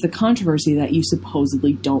because of the controversy that you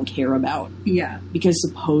supposedly don't care about. Yeah. Because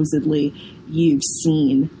supposedly you've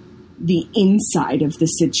seen the inside of the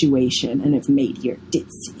situation and have made your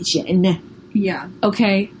decision. Yeah.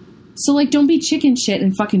 Okay? So, like, don't be chicken shit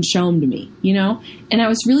and fucking show him to me, you know? And I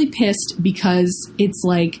was really pissed because it's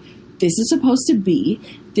like, this is supposed to be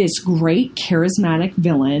this great, charismatic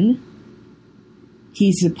villain.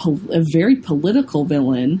 He's a very political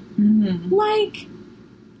villain. Mm-hmm. Like,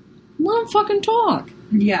 let him fucking talk.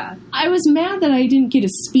 Yeah. I was mad that I didn't get a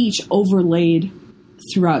speech overlaid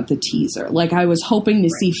throughout the teaser. Like, I was hoping to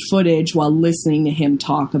see footage while listening to him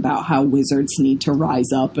talk about how wizards need to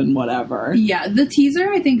rise up and whatever. Yeah, the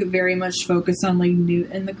teaser, I think, very much focused on, like, Newt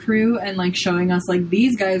and the crew and, like, showing us, like,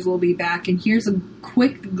 these guys will be back and here's a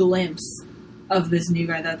quick glimpse of this new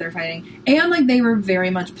guy that they're fighting. And, like, they were very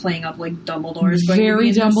much playing up, like, Dumbledore's going to be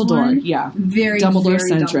in this one. Yeah. Very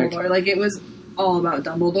Dumbledore-centric. Dumbledore. Like, it was all about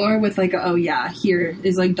Dumbledore with, like, oh, yeah, here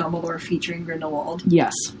is, like, Dumbledore featuring Grindelwald.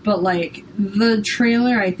 Yes. But, like, the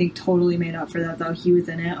trailer, I think, totally made up for that, though. He was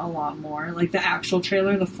in it a lot more. Like, the actual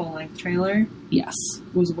trailer, the full-length trailer, yes,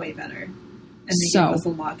 was way better. And they gave us a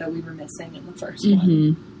lot that we were missing in the first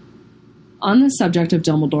one. On the subject of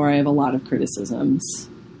Dumbledore, I have a lot of criticisms.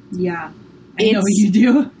 Yeah. I know you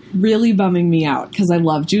do. Really bumming me out, because I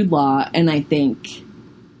love Jude Law, and I think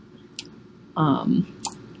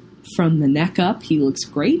from the neck up, he looks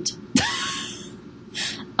great.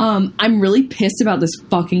 I'm really pissed about this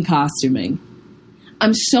fucking costuming.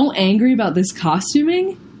 I'm so angry about this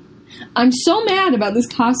costuming. I'm so mad about this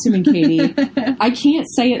costuming, Katie. I can't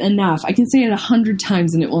say it enough. I can say it 100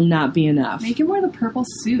 times and it will not be enough. Make him wear the purple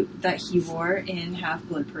suit that he wore in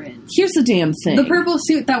Half-Blood Prince. Here's the damn thing. The purple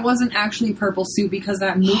suit that wasn't actually purple suit because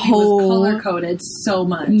that movie was color-coded so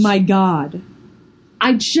much. My God.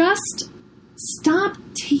 I just... Stop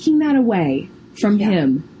taking that away from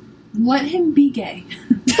him. Let him be gay.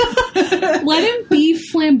 Let him be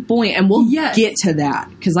flamboyant. And we'll get to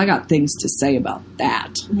that, because I got things to say about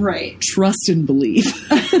that. Right. Trust and believe.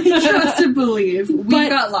 Trust and believe. We've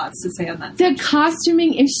got lots to say on that. The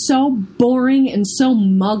costuming is so boring and so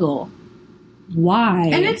muggle. Why?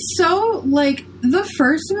 And it's so, like, the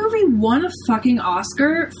first movie won a fucking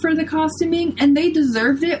Oscar for the costuming, and they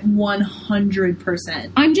deserved it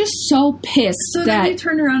 100%. I'm just so pissed so then you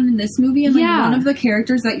turn around in this movie, and, like, one of the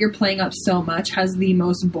characters that you're playing up so much has the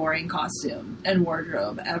most boring costume and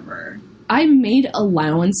wardrobe ever. I made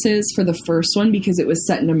allowances for the first one because it was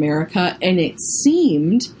set in America, and it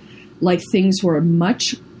seemed like things were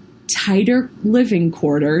much tighter living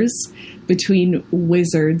quarters between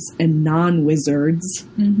wizards and non-wizards.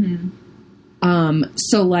 Mm-hmm.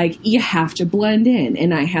 So, like, you have to blend in.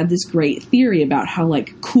 And I had this great theory about how,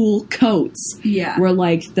 like, cool coats were,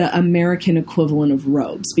 like, the American equivalent of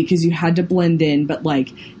robes. Because you had to blend in, but, like,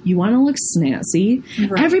 you want to look snazzy.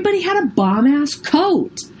 Right. Everybody had a bomb-ass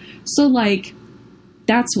coat. So, like,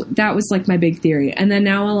 that was, like, my big theory. And then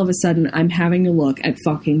now, all of a sudden, I'm having to look at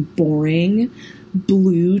fucking boring,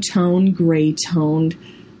 blue-toned, gray-toned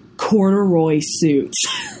corduroy suits.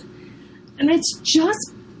 And it's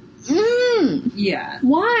just... Yeah.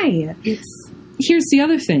 Why? Here's the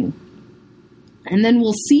other thing. And then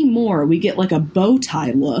we'll see more. We get like a bow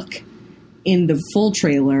tie look in the full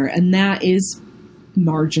trailer, and that is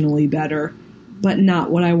marginally better, but not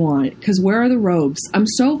what I want. Because where are the robes? I'm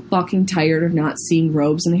so fucking tired of not seeing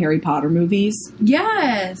robes in the Harry Potter movies.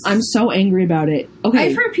 Yes. I'm so angry about it. Okay.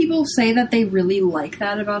 I've heard people say that they really like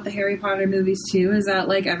that about the Harry Potter movies too, is that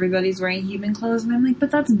like everybody's wearing human clothes, and I'm like, but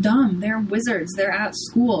that's dumb. They're wizards. They're at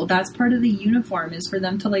school. That's part of the uniform, is for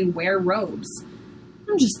them to like wear robes.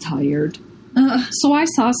 I'm just tired. So I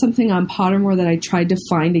saw something on Pottermore that I tried to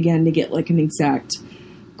find again to get like an exact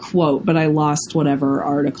quote, but I lost whatever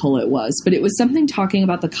article it was. But it was something talking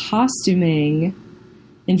about the costuming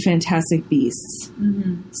in Fantastic Beasts.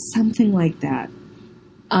 Mm-hmm. Something like that.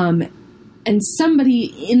 And somebody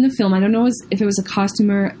in the film, I don't know if it was a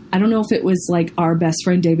costumer, I don't know if it was like our best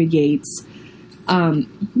friend David Yates,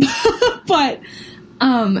 but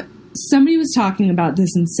somebody was talking about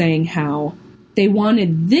this and saying how they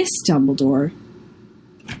wanted this Dumbledore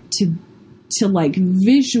to like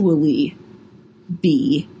visually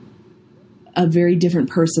be a very different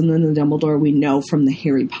person than the Dumbledore we know from the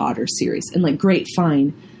Harry Potter series. And like, great,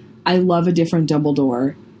 fine. I love a different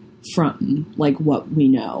Dumbledore from like what we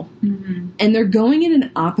know. Mm-hmm. And they're going in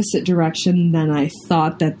an opposite direction than I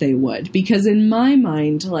thought that they would. Because in my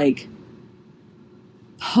mind, like,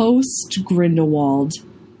 post Grindelwald,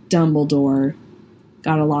 Dumbledore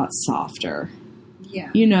got a lot softer. Yeah.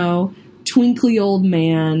 You know, twinkly old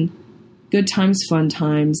man, good times, fun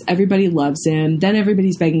times. Everybody loves him. Then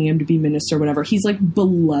everybody's begging him to be minister, whatever. He's like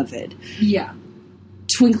beloved. Yeah.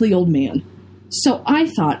 Twinkly old man. So I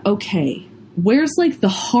thought, okay, where's like the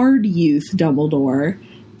hard youth Dumbledore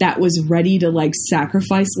that was ready to like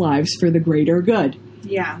sacrifice lives for the greater good?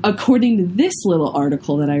 Yeah. According to this little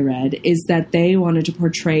article that I read, is that they wanted to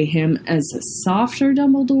portray him as a softer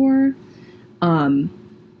Dumbledore,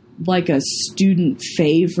 like a student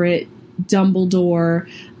favorite Dumbledore,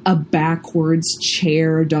 a backwards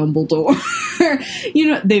chair Dumbledore.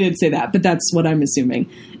 You know, they didn't say that, but that's what I'm assuming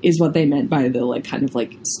is what they meant by the like kind of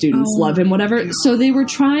like students love him, whatever. God. So they were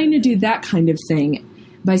trying to do that kind of thing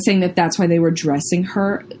by saying that that's why they were dressing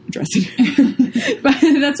him. But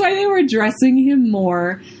that's why they were dressing him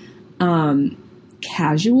more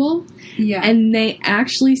casual. Yeah. And they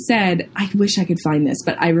actually said, I wish I could find this,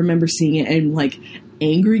 but I remember seeing it and like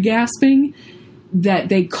angry gasping, that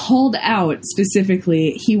they called out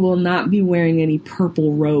specifically, he will not be wearing any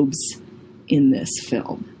purple robes in this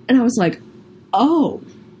film. And I was like, oh,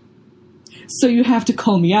 so you have to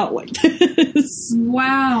call me out like this.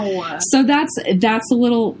 Wow. So that's a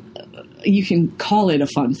little, you can call it a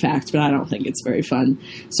fun fact, but I don't think it's very fun.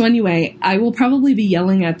 So anyway, I will probably be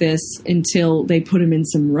yelling at this until they put him in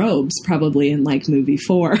some robes, probably in like movie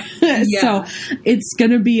 4. Yeah. So it's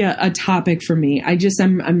going to be a topic for me.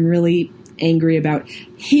 I'm really angry about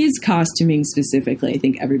his costuming specifically. I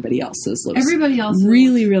think everybody else's looks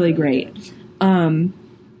really, really great.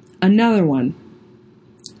 Another one.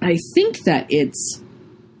 I think that it's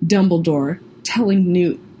Dumbledore telling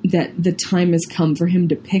Newt that the time has come for him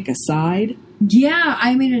to pick a side. Yeah,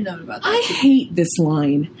 I made a note about that. I hate this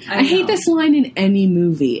line. I hate this line in any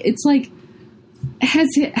movie. It's like, has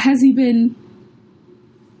he been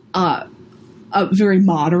very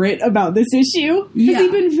moderate about this issue? Yeah. Has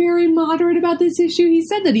he been very moderate about this issue? He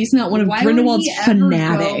said that he's not one of Grindelwald's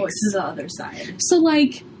fanatics. Go to the other side? So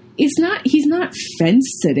like, he's not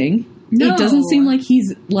fence sitting. No. It doesn't seem like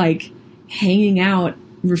he's like hanging out,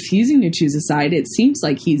 refusing to choose a side. It seems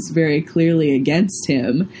like he's very clearly against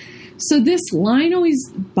him. So this line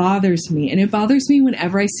always bothers me, and it bothers me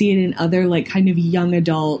whenever I see it in other like kind of young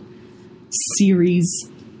adult series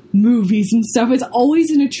movies and stuff. It's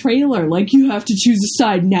always in a trailer, like, you have to choose a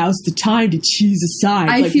side. Now's the time to choose a side.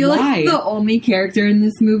 I feel why? like the only character in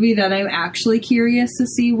this movie that I'm actually curious to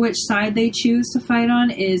see which side they choose to fight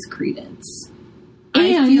on is Credence. And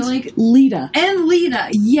I feel like Lita. And Lita,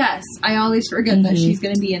 yes. I always forget that she's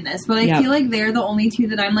going to be in this. But I feel like they're the only two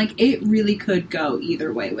that I'm like, it really could go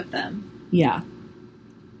either way with them. Yeah.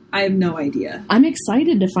 I have no idea. I'm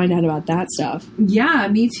excited to find out about that stuff. Yeah,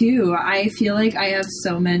 me too. I feel like I have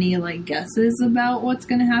so many like guesses about what's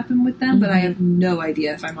going to happen with them, but I have no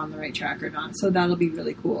idea if I'm on the right track or not. So that'll be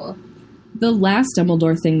really cool. The last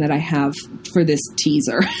Dumbledore thing that I have for this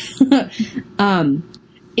teaser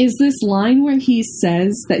is this line where he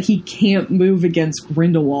says that he can't move against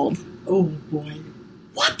Grindelwald. Oh boy.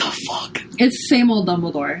 What the fuck? It's same old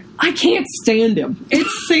Dumbledore. I can't stand him.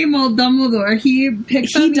 It's same old Dumbledore. He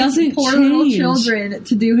picks up these poor little children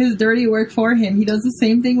to do his dirty work for him. He does the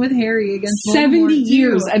same thing with Harry against 70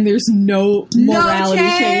 years and there's no morality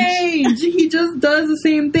change. He just does the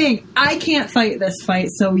same thing. I can't fight this fight,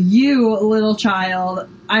 so you, little child,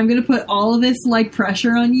 I'm gonna put all of this like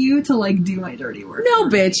pressure on you to like do my dirty work. No,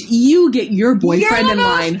 bitch, you get your boyfriend in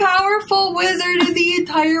line. You're the most powerful wizard in the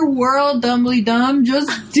entire world, Dumbledore.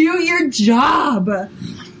 Just do your job.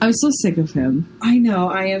 I'm so sick of him. I know,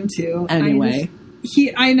 I am too. Anyway.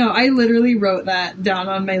 I know, I literally wrote that down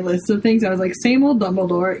on my list of things. I was like, same old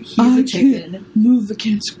Dumbledore, he's a chicken. Move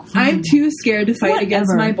against Grindelwald. I'm too scared to fight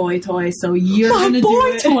against my boy toy, so you're gonna do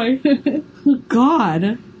it. My boy toy!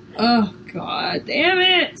 God. Oh, God damn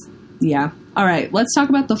it! Yeah. Alright, let's talk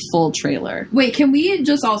about the full trailer. Wait, can we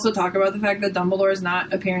just also talk about the fact that Dumbledore is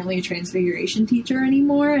not apparently a transfiguration teacher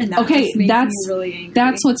anymore? And that just makes me really angry.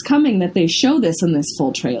 That's what's coming, that they show this in this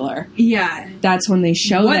full trailer. Yeah. That's when they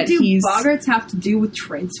show that he's... What do boggarts have to do with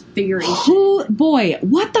transfiguration? Boy,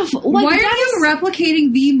 what the... Why are you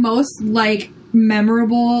replicating the most, like,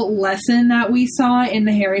 memorable lesson that we saw in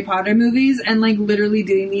the Harry Potter movies and like literally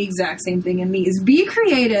doing the exact same thing in these? Be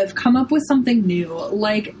creative, come up with something new.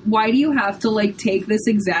 Like, why do you have to like take this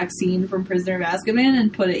exact scene from Prisoner of Azkaban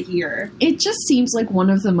and put it here? It just seems like one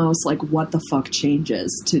of the most like what the fuck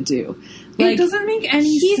changes to do. Like, it doesn't make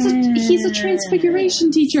any sense. He's a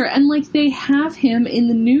transfiguration teacher, and like they have him in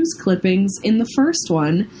the news clippings in the first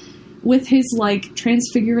one with his like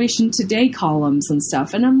Transfiguration Today columns and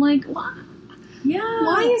stuff, and I'm like, what? Yeah.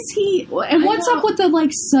 Why is he... And what's up with the, like,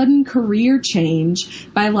 sudden career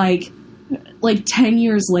change by, like 10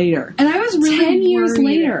 years later? And I was really 10 years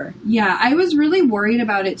later. Yeah, I was really worried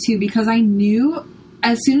about it, too, because I knew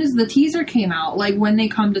as soon as the teaser came out, like, when they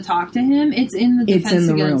come to talk to him, it's in the Defense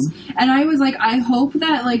Against... room. And I was like, I hope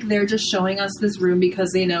that, like, they're just showing us this room because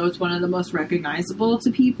they know it's one of the most recognizable to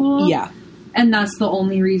people. Yeah. And that's the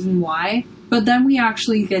only reason why. But then we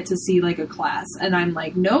actually get to see, like, a class. And I'm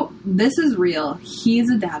like, nope, this is real. He's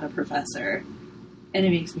a data professor. And it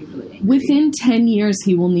makes me really angry. Within 10 years,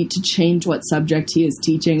 he will need to change what subject he is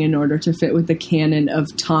teaching in order to fit with the canon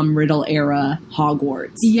of Tom Riddle-era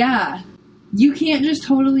Hogwarts. Yeah. You can't just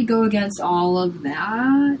totally go against all of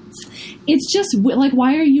that. It's just, like,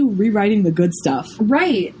 why are you rewriting the good stuff?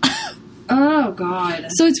 Right. Oh, God.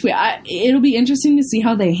 So it's weird. It'll be interesting to see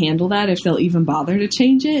how they handle that, if they'll even bother to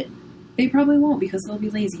change it. They probably won't because they'll be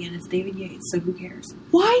lazy and it's David Yates, so who cares?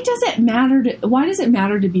 Why does it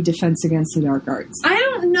matter to be Defense Against the Dark Arts? I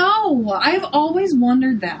don't know. I've always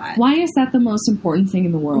wondered that. Why is that the most important thing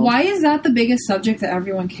in the world? Why is that the biggest subject that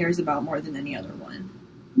everyone cares about more than any other one?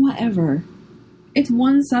 Whatever. It's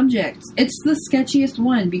one subject. It's the sketchiest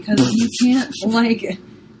one because you can't, like,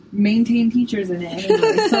 maintain teachers in it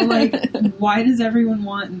anyway. So, like, why does everyone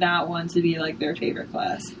want that one to be, like, their favorite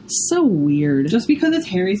class? So weird. Just because it's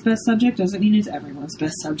Harry's best subject doesn't mean it's everyone's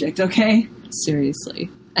best subject, okay? Seriously.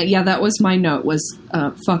 Yeah, that was my note, was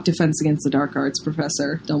fuck Defense Against the Dark Arts,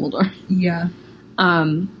 Professor Dumbledore. Yeah.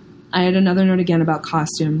 I had another note again about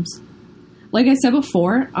costumes. Like I said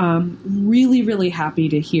before, really, really happy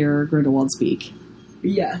to hear Grindelwald speak.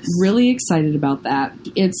 Yes. Really excited about that.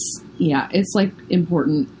 It's like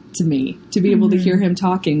important to me to be able to hear him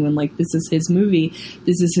talking when like this is his movie.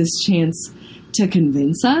 This is his chance to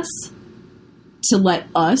convince us, to let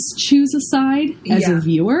us choose a side as a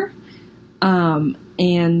viewer. And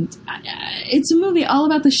it's a movie all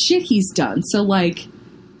about the shit he's done. So like,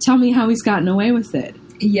 tell me how he's gotten away with it.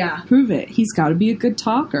 Yeah. Prove it. He's got to be a good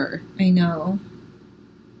talker. I know.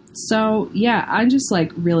 So, yeah, I'm just,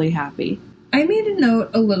 like, really happy. I made a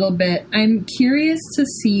note a little bit. I'm curious to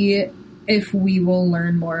see if we will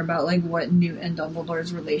learn more about, like, what Newt and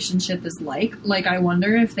Dumbledore's relationship is like. Like, I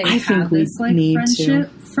wonder if they have this, like,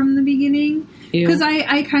 friendship from the beginning. Because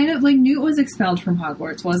I kind of, like, Newt was expelled from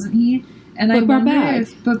Hogwarts, wasn't he? And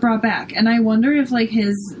brought back. And I wonder if, like,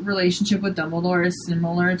 his relationship with Dumbledore is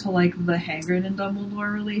similar to, like, the Hagrid and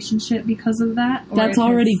Dumbledore relationship because of that. That's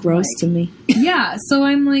already gross to me. Yeah, so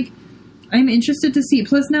I'm, like, I'm interested to see.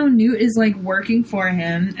 Plus now Newt is, like, working for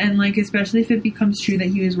him. And, like, especially if it becomes true that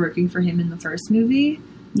he was working for him in the first movie.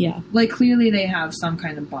 Yeah. Like, clearly they have some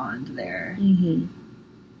kind of bond there. Mm-hmm.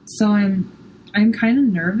 So I'm kind of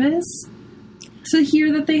nervous. to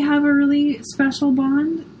hear that they have a really special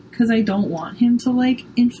bond, because I don't want him to, like,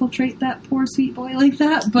 infiltrate that poor sweet boy like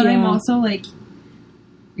that, but I'm also, like,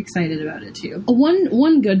 excited about it, too.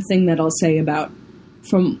 One good thing that I'll say about,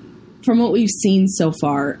 from what we've seen so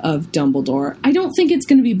far of Dumbledore, I don't think it's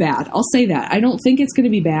going to be bad. I'll say that. I don't think it's going to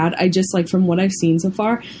be bad. I just, like, from what I've seen so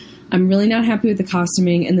far, I'm really not happy with the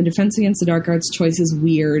costuming, and the Defense Against the Dark Arts choice is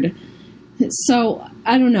weird. So,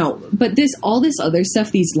 I don't know. But all this other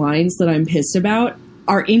stuff, these lines that I'm pissed about,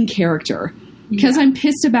 are in character. Because I'm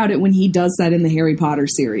pissed about it when he does that in the Harry Potter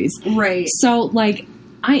series. Right. So, like,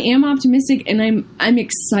 I am optimistic, and I'm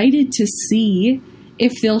excited to see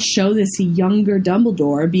if they'll show this younger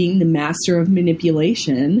Dumbledore being the master of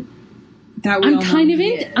manipulation. I'm kind of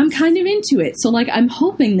into it. So, like, I'm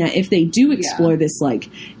hoping that if they do explore this, like,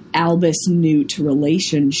 Albus Newt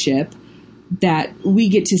relationship, that we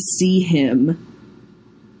get to see him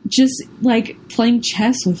just, like, playing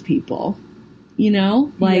chess with people. You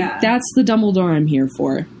know? Like, that's the Dumbledore I'm here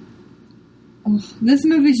for. Oh, this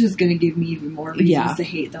movie's just gonna give me even more reasons to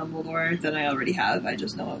hate Dumbledore than I already have. I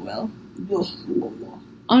just know it will.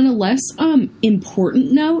 On a less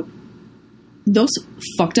important note, those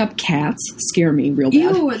fucked up cats scare me real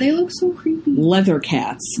bad. Ew, they look so creepy. Leather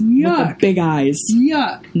cats. Yuck. With the big eyes.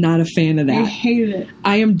 Yuck. Not a fan of that. I hate it.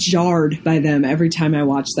 I am jarred by them every time I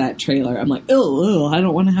watch that trailer. I'm like, oh, I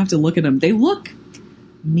don't want to have to look at them. They look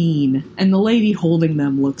mean. And the lady holding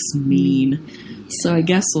them looks mean. Yeah. So I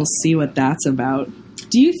guess we'll see what that's about.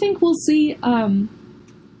 Do you think we'll see, I'm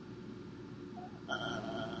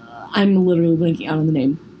literally blanking out on the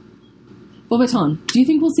name. Beauxbaton. Do you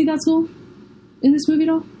think we'll see that school in this movie at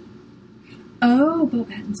all? Oh,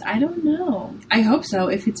 Beauxbatons. I don't know. I hope so,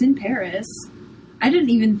 if it's in Paris. I didn't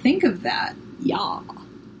even think of that. Yeah.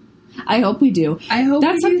 I hope we do. I hope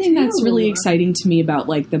that's something that's really exciting to me about,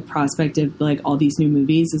 like, the prospect of, like, all these new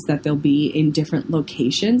movies is that they'll be in different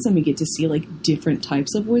locations and we get to see, like, different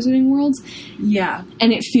types of Wizarding Worlds. Yeah.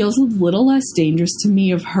 And it feels a little less dangerous to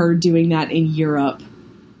me of her doing that in Europe.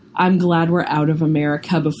 I'm glad we're out of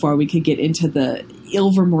America before we could get into the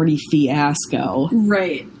Ilvermorny fiasco.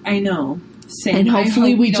 Right. I know. Same. And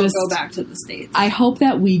hopefully we don't just go back to the States. I hope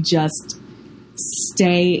that we just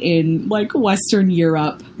stay in, like, Western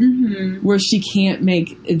Europe, where she can't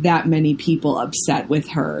make that many people upset with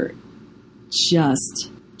her. Just,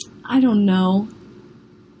 I don't know,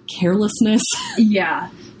 carelessness. Yeah.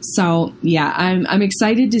 So, yeah, I'm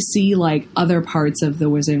excited to see, like, other parts of the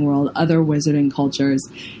Wizarding World, other Wizarding cultures.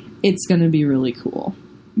 It's going to be really cool.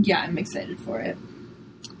 Yeah, I'm excited for it.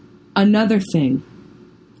 Another thing.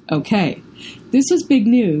 Okay. This was big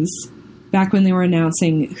news back when they were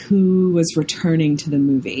announcing who was returning to the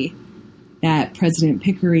movie. That President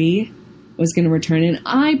Pickery was going to return. And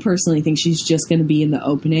I personally think she's just going to be in the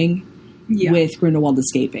opening with Grindelwald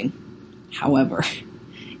escaping. However,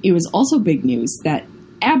 it was also big news that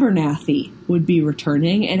Abernathy would be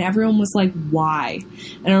returning, and everyone was like, why?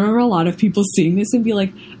 And I remember a lot of people seeing this and be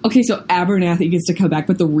like, okay, so Abernathy gets to come back,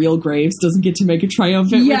 but the real Graves doesn't get to make a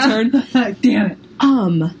triumphant return. Damn it.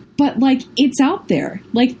 But, like, it's out there.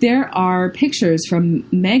 Like, there are pictures from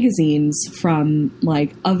magazines from,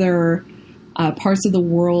 like, other parts of the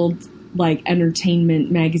world, like,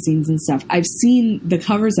 entertainment magazines and stuff. I've seen the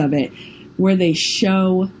covers of it where they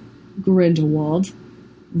show Grindelwald,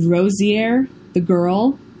 Rosier, the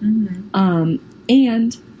girl, and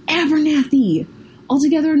Abernathy all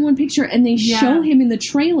together in one picture. And they show him in the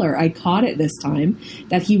trailer. I caught it this time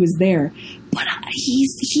that he was there. But he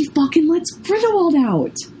fucking lets Grindelwald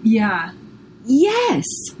out. Yeah. Yes.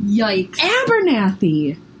 Yikes.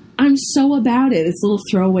 Abernathy. I'm so about it. This little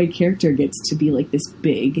throwaway character gets to be like this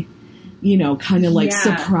big, you know, kind of like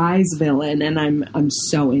surprise villain, and I'm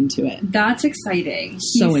so into it. That's exciting.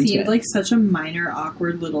 He seemed like such a minor,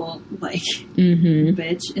 awkward little, like,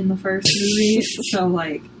 bitch in the first movie. So,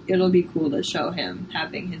 like, it'll be cool to show him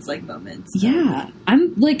having his, like, moments. Yeah.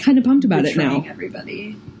 I'm, like, kind of pumped about it now.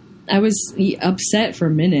 Everybody. I was upset for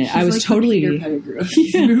a minute. He's I was like totally Peter Pettigrew of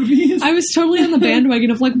these movies. I was totally on the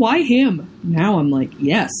bandwagon of like, why him? Now I'm like,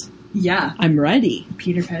 yes. Yeah. I'm ready.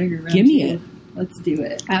 Peter Pettigrew. Give me it. Let's do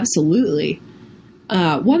it. Absolutely.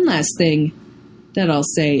 One last thing that I'll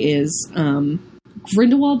say is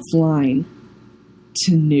Grindelwald's line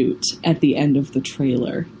to Newt at the end of the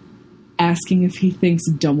trailer, asking if he thinks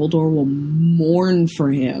Dumbledore will mourn for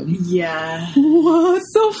him. Yeah. What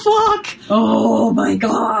the fuck? Oh my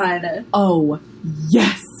god. Oh,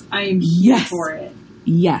 yes. I'm here for it.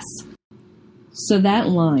 Yes. So that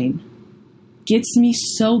line gets me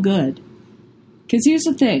so good. Because here's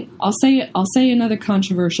the thing. I'll say another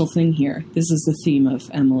controversial thing here. This is the theme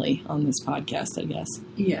of Emily on this podcast, I guess.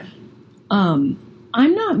 Yeah. I'm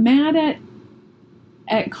not mad at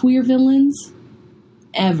at queer villains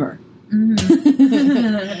ever.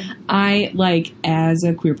 Mm-hmm. I, like, as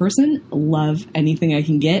a queer person, love anything I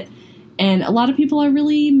can get. And a lot of people are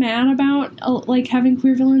really mad about, like, having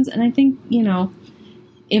queer villains. And I think, you know,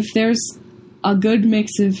 if there's a good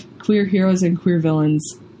mix of queer heroes and queer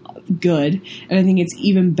villains, good. And I think it's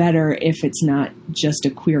even better if it's not just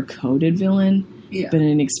a queer-coded villain, but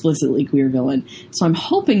an explicitly queer villain. So I'm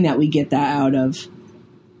hoping that we get that out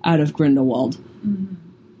of Grindelwald. Mm-hmm.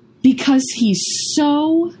 Because he's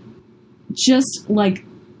so just, like,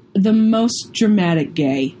 the most dramatic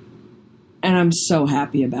gay. And I'm so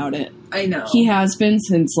happy about it. I know. He has been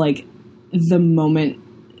since, like, the moment,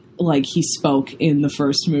 like, he spoke in the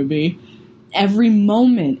first movie. Every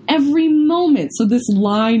moment. So this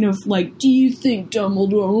line of, like, do you think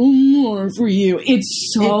Dumbledore will more for you?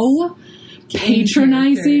 It's so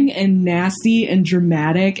patronizing and nasty and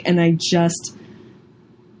dramatic, and I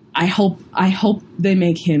hope they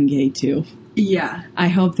make him gay too. Yeah. I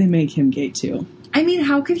hope they make him gay too. I mean,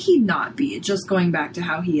 how could he not be? Just going back to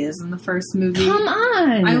how he is in the first movie. Come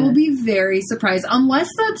on! I will be very surprised. Unless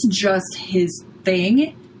that's just his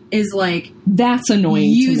thing, is, like... That's annoying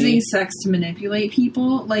using to me. sex to manipulate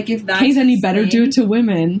people. Like, if that's Okay, then he better thing, do it to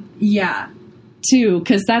women. Yeah. Too,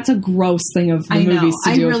 because that's a gross thing of the movies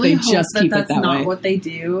to do if they just keep it that way. I really hope that's not what they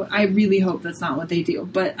do. I really hope that's not what they do.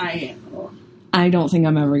 But I don't think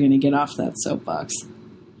I'm ever going to get off that soapbox.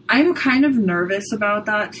 I'm kind of nervous about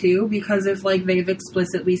that, too, because if, like, they've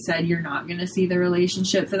explicitly said you're not going to see the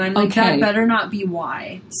relationship, then I'm like, that better not be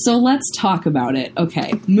why. So let's talk about it.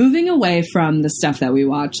 Okay, moving away from the stuff that we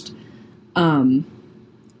watched, I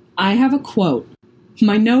have a quote.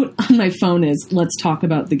 My note on my phone is, let's talk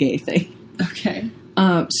about the gay thing. Okay.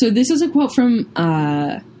 So this is a quote from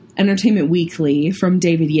Entertainment Weekly from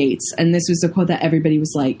David Yates, and this was a quote that everybody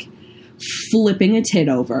was, like, flipping a tit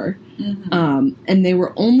over. Mm-hmm. And they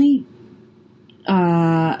were only,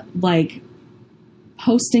 like,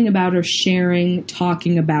 posting about or sharing,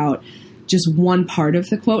 talking about just one part of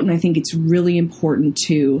the quote, and I think it's really important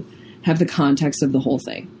to have the context of the whole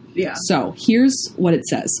thing. Yeah. So, here's what it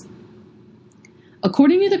says.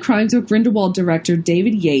 According to the Crimes of Grindelwald director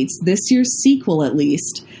David Yates, this year's sequel, at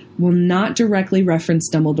least, will not directly reference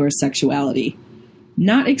Dumbledore's sexuality.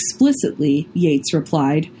 Not explicitly, Yates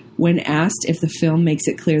replied, when asked if the film makes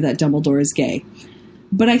it clear that Dumbledore is gay.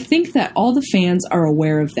 But I think that all the fans are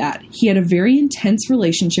aware of that. He had a very intense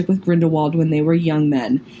relationship with Grindelwald when they were young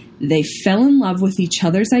men. They fell in love with each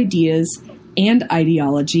other's ideas and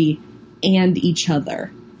ideology and each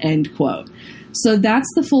other. End quote. So that's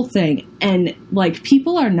the full thing. And, like,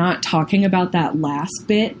 people are not talking about that last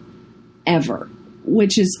bit ever,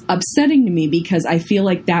 which is upsetting to me because I feel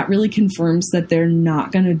like that really confirms that they're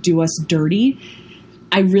not going to do us dirty.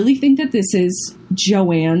 I really think that this is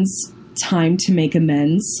Joanne's time to make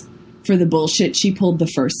amends for the bullshit she pulled the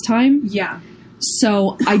first time. Yeah.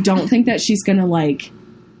 So I don't think that she's going to, like,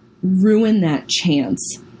 ruin that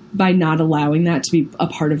chance by not allowing that to be a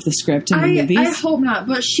part of the script in the movies. I hope not,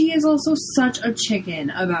 but she is also such a chicken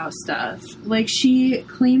about stuff. Like, she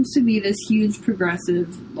claims to be this huge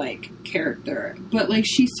progressive, like, character, but, like,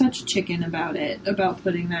 she's such a chicken about it, about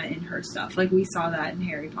putting that in her stuff. Like, we saw that in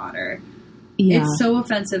Harry Potter. Yeah. It's so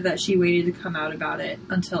offensive that she waited to come out about it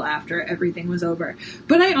until after everything was over.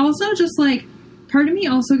 But I also just, like, part of me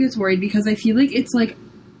also gets worried because I feel like it's, like,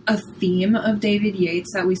 a theme of David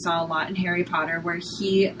Yates that we saw a lot in Harry Potter, where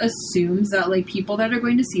he assumes that, like, people that are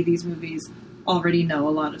going to see these movies already know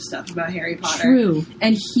a lot of stuff about Harry Potter. True.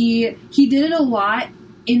 And he did it a lot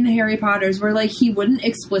in the Harry Potters, where, like, he wouldn't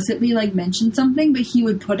explicitly, like, mention something, but he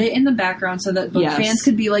would put it in the background so that book fans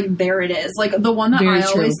could be like, there it is. Like, the one that I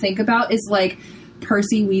always think about is, like,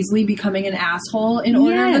 Percy Weasley becoming an asshole in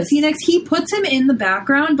Order of the Phoenix. He puts him in the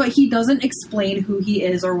background, but he doesn't explain who he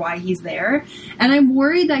is or why he's there. And I'm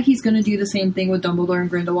worried that he's going to do the same thing with Dumbledore and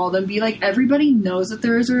Grindelwald and be like, everybody knows that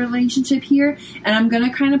there is a relationship here, and I'm going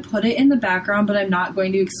to kind of put it in the background, but I'm not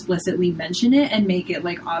going to explicitly mention it and make it,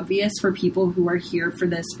 like, obvious for people who are here for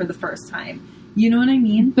this for the first time. You know what I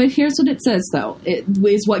mean? But here's what it says, though. It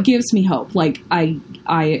is what gives me hope. Like, I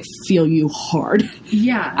feel you hard.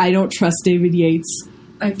 Yeah. I don't trust David Yates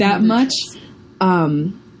that much.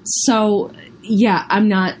 So, yeah, I'm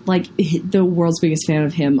not, like, the world's biggest fan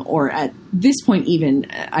of him, or at this point even,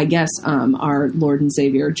 I guess, our Lord and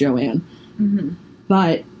Savior, Joanne. Mm-hmm.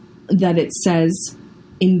 But that it says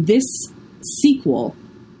in this sequel,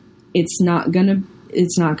 it's not gonna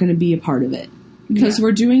be a part of it. Because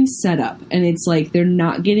we're doing setup, and it's like they're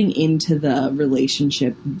not getting into the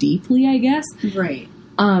relationship deeply, I guess. Right.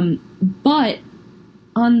 But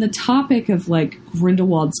on the topic of, like,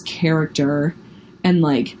 Grindelwald's character and,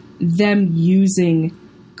 like, them using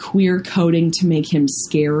queer coding to make him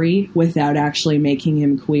scary without actually making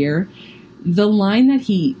him queer. The line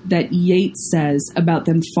that Yates says about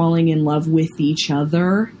them falling in love with each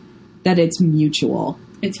other, that it's mutual.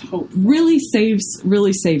 It's hope. Really saves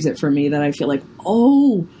it for me, that I feel like,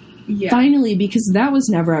 finally, because that was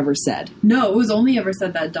never ever said. No, it was only ever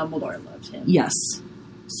said that Dumbledore loved him. Yes.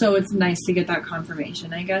 So it's nice to get that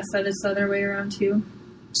confirmation, I guess, that it's the other way around too.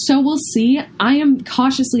 So we'll see. I am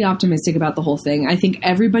cautiously optimistic about the whole thing. I think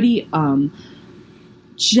everybody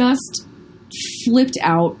just flipped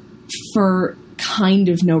out for kind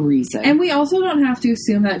of no reason. And we also don't have to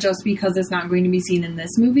assume that just because it's not going to be seen in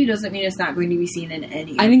this movie doesn't mean it's not going to be seen in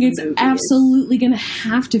any I think of it's the movies. absolutely going to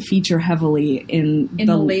have to feature heavily in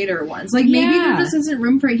the later ones. Like, maybe there just isn't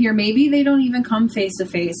room for it here. Maybe they don't even come face to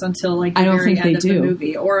face until, like, the very end of the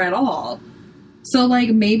movie, or at all. So, like,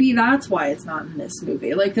 maybe that's why it's not in this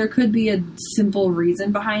movie. Like, there could be a simple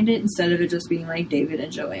reason behind it instead of it just being, like, David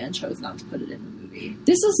and Joanne chose not to put it in the movie.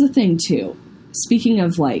 This is the thing, too. Speaking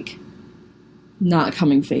of, like, not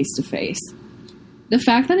coming face to face. The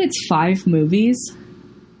fact that it's 5 movies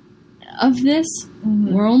of this,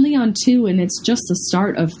 we're only on 2, and it's just the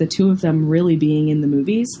start of the 2 of them really being in the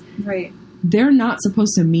movies. Right. They're not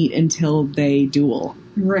supposed to meet until they duel.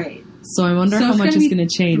 Right. So I wonder how much is going to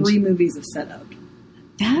change. 3 movies of setup.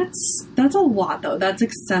 That's a lot, though. That's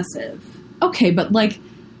excessive. Okay, but, like,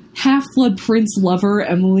 Half-Blood Prince lover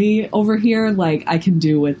Emily over here, like, I can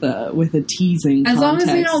do with a teasing as context. long as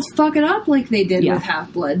they don't fuck it up like they did with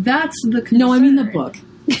Half-Blood. That's the concern. No, I mean the book.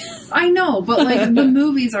 I know, but, like, the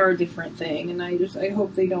movies are a different thing, and I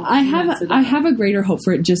hope they don't. I have a greater hope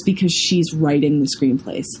for it just because she's writing the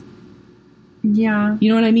screenplays. Yeah. You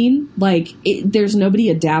know what I mean? Like, there's nobody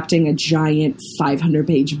adapting a giant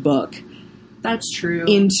 500-page book. That's true.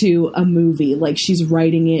 Into a movie. Like, she's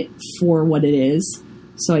writing it for what it is.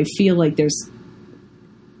 So I feel like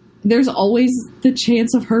there's always the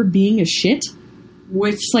chance of her being a shit.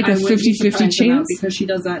 Which is like a 50-50 chance. Because she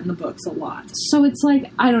does that in the books a lot. So it's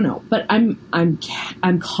like, I don't know. But I'm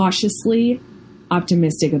cautiously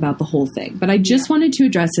optimistic about the whole thing. But I just wanted to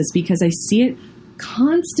address this because I see it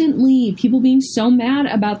constantly. People being so mad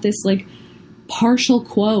about this, like, partial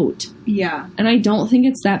quote. Yeah. And I don't think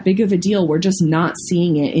it's that big of a deal. We're just not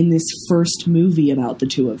seeing it in this first movie about the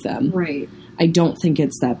 2 of them. Right. I don't think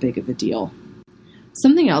it's that big of a deal.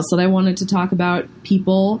 Something else that I wanted to talk about,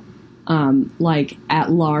 people, like,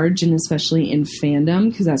 at large, and especially in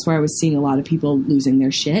fandom, because that's where I was seeing a lot of people losing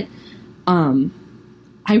their shit. I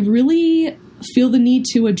really feel the need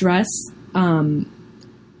to address the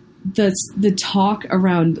talk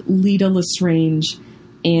around Leta Lestrange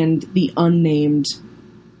and the unnamed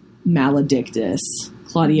Maledictus,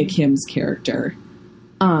 Claudia Kim's character.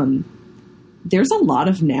 There's a lot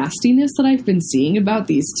of nastiness that I've been seeing about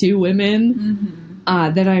these 2 women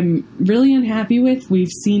that I'm really unhappy with.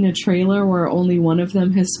 We've seen a trailer where only one of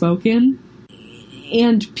them has spoken,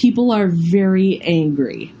 and people are very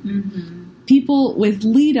angry. People with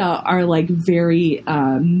Leta are, like, very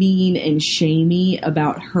mean and shamey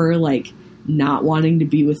about her, like, not wanting to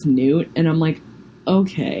be with Newt, and I'm like,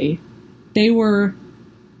 okay, they were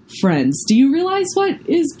friends. Do you realize what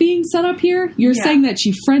is being set up here? You're saying that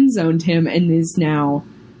she friend-zoned him and is now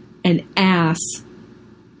an ass.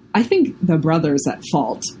 I think the brother's at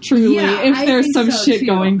fault, truly, if there's some shit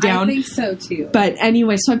going down. I think so, too. But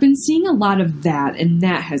anyway, so I've been seeing a lot of that, and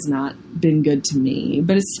that has not been good to me.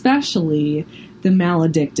 But especially the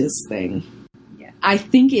Maledictus thing. Yeah. I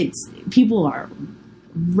think people are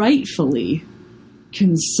rightfully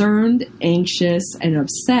concerned, anxious, and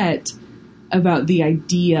upset about the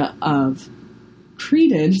idea of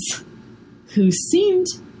Credence, who seemed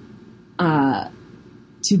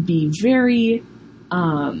to be very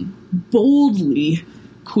boldly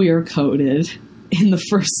queer-coded in the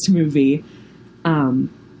first movie,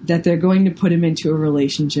 that they're going to put him into a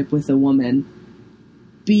relationship with a woman,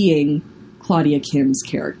 being Claudia Kim's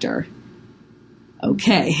character.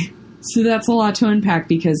 Okay, so that's a lot to unpack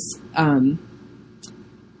because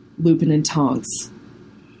Lupin and Tonks.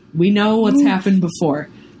 We know what's happened before.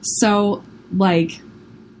 So, like,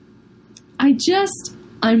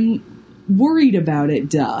 I'm worried about it,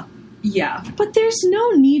 duh. Yeah. But there's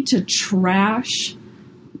no need to trash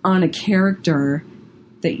on a character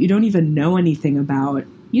that you don't even know anything about.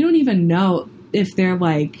 You don't even know if they're,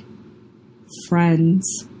 like,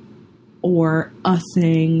 friends or a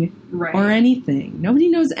thing or anything. Nobody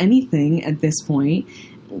knows anything at this point.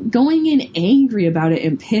 Going in angry about it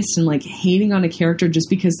and pissed and, like, hating on a character just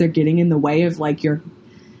because they're getting in the way of, like, your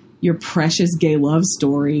precious gay love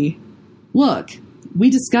story. Look, we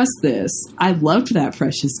discussed this. I loved that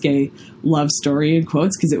precious gay love story in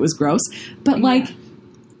quotes because it was gross. But, like,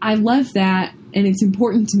 I love that, and it's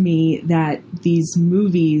important to me that these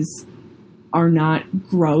movies are not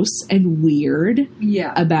gross and weird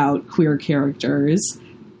about queer characters,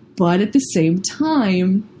 but at the same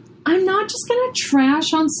time, I'm not just going to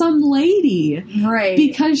trash on some lady. Right.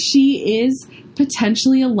 Because she is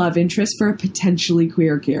potentially a love interest for a potentially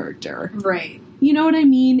queer character. Right. You know what I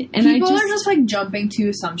mean? And People are just, like, jumping to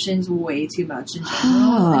assumptions way too much in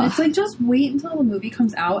general. And it's like, just wait until the movie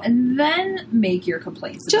comes out and then make your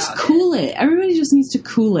complaints about it. Just cool it. Everybody just needs to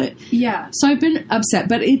cool it. Yeah. So I've been upset,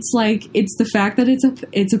 but it's like, it's the fact that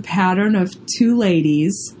it's a pattern of two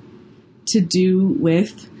ladies to do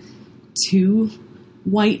with two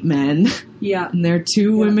white men. Yeah. And they're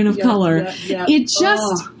two women of color. Yeah. It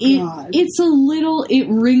just, it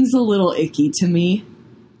rings a little icky to me.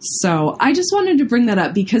 So I just wanted to bring that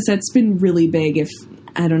up because that's been really big if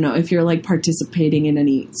you're like participating in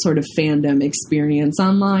any sort of fandom experience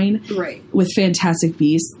online. Right. With Fantastic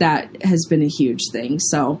Beasts, that has been a huge thing.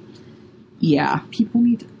 So, yeah. People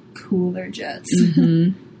need to cool their jets.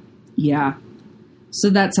 Mm-hmm. Yeah. So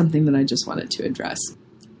that's something that I just wanted to address.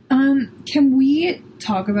 Can we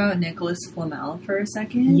talk about Nicholas Flamel for a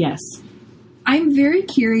second? Yes. I'm very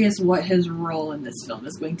curious what his role in this film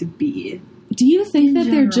is going to be. Do you think that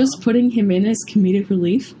they're just putting him in as comedic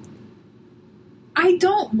relief? I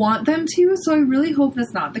don't want them to, so I really hope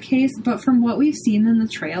that's not the case. But from what we've seen in the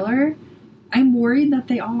trailer, I'm worried that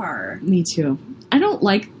they are. Me too. I don't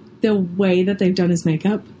like the way that they've done his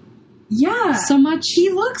makeup. Yeah. So much. He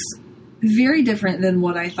looks very different than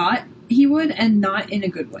what I thought he would, and not in a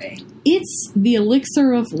good way. It's the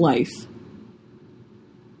elixir of life.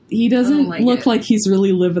 He doesn't look like he's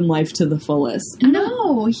really living life to the fullest.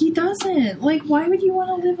 No, he doesn't. Like, why would you want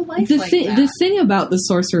to live a life like that? The thing about the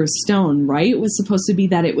Sorcerer's Stone, right, was supposed to be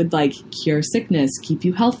that it would, like, cure sickness, keep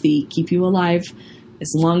you healthy, keep you alive,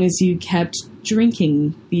 as long as you kept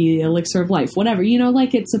drinking the elixir of life. Whatever. You know,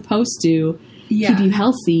 like, it's supposed to keep you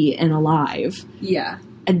healthy and alive. Yeah.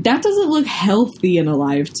 And that doesn't look healthy and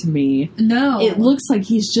alive to me. No. It looks like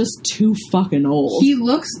he's just too fucking old. He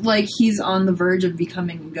looks like he's on the verge of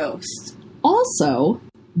becoming a ghost. Also,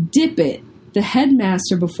 Dippet, the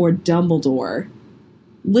headmaster before Dumbledore,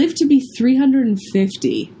 lived to be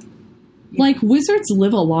 350. Yeah. Like, wizards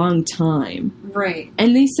live a long time. Right.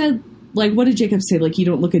 And they said, like, what did Jacob say? Like, you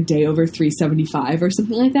don't look a day over 375 or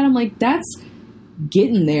something like that? I'm like, that's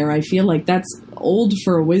getting there. I feel like that's old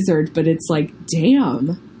for a wizard, but it's like,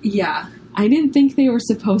 damn. Yeah. I didn't think they were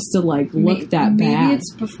supposed to, like, look that bad. Maybe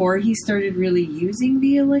it's before he started really using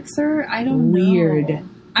the elixir. I don't know. Weird.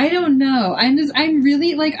 I don't know. I'm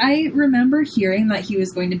really, like, I remember hearing that he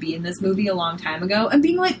was going to be in this movie a long time ago and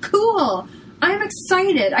being like, cool, I'm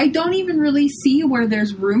excited. I don't even really see where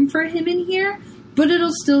there's room for him in here, but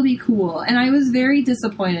it'll still be cool. And I was very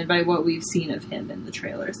disappointed by what we've seen of him in the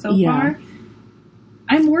trailer so far.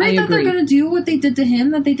 I'm worried that they're going to do what they did to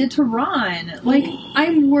him that they did to Ron. Like,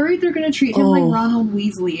 I'm worried they're going to treat him like Ronald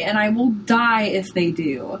Weasley, and I will die if they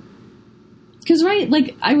do. Because, right,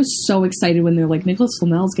 like, I was so excited when they're like, Nicholas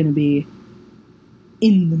Flamel's going to be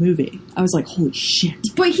in the movie. I was like, holy shit.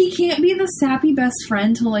 But he can't be the sappy best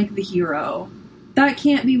friend to, like, the hero. That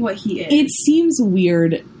can't be what he is. It seems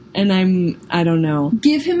weird, and I don't know.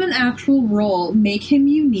 Give him an actual role. Make him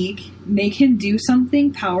unique. Make him do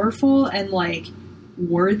something powerful and, like,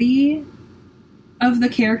 worthy of the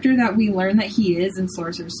character that we learn that he is in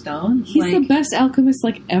Sorcerer's Stone. He's the best alchemist,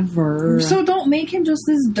 like, ever. So don't make him just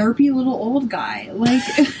this derpy little old guy. Like,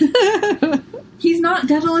 he's not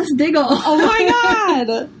Daedalus Diggle. Oh my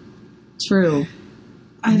god! True.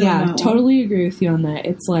 I don't know. Totally agree with you on that.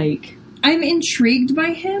 It's like, I'm intrigued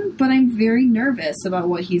by him, but I'm very nervous about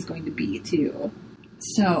what he's going to be, too.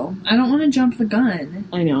 So, I don't want to jump the gun.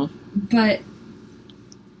 I know. But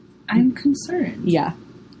I'm concerned. Yeah.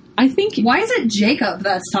 I think... Why is it Jacob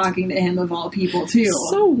that's talking to him, of all people, too?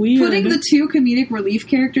 So weird. Putting the two comedic relief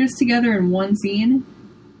characters together in one scene?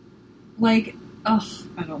 Like, ugh,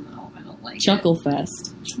 I don't know. I don't like Chuckle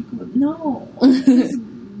Fest. No. Just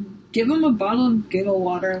give them a bottle of giggle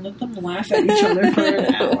water and let them laugh at each other for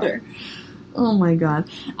an hour. Oh my god.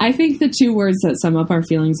 I think the two words that sum up our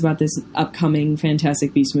feelings about this upcoming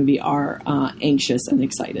Fantastic Beasts movie are anxious and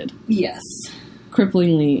excited. Yes.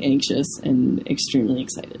 Cripplingly anxious and extremely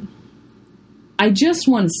excited. I just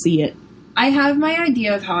want to see it. I have my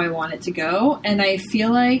idea of how I want it to go, and I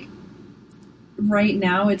feel like right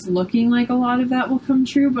now it's looking like a lot of that will come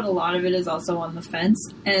true, but a lot of it is also on the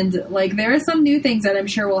fence. And, like, there are some new things that I'm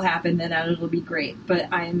sure will happen and it'll be great, but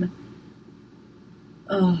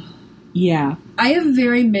Yeah. I have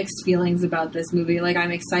very mixed feelings about this movie. Like,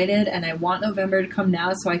 I'm excited, and I want November to come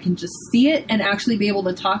now so I can just see it and actually be able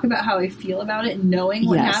to talk about how I feel about it, knowing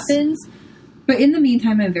what happens. But in the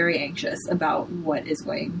meantime, I'm very anxious about what is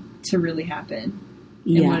going to really happen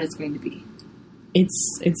and what it's going to be.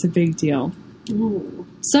 It's a big deal. Ooh.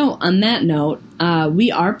 So, on that note,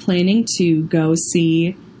 we are planning to go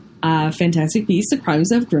see Fantastic Beasts: The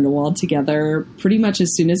Crimes of Grindelwald together pretty much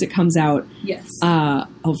as soon as it comes out. Yes.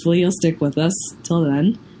 Hopefully you'll stick with us till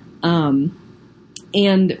then.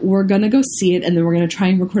 And we're going to go see it, and then we're going to try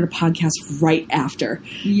and record a podcast right after.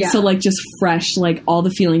 Yeah. So, like, just fresh, like, all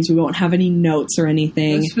the feelings. We won't have any notes or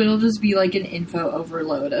anything. It'll just be, like, an info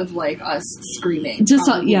overload of, like, us screaming. Just,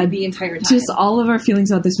 the entire time. Just all of our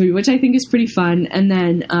feelings about this movie, which I think is pretty fun. And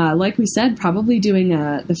then, like we said, probably doing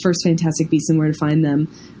the first Fantastic Beasts and Where to Find Them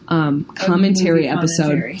commentary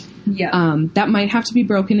episode. Yeah. That might have to be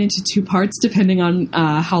broken into 2 parts, depending on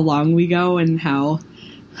how long we go and how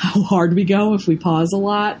hard we go, if we pause a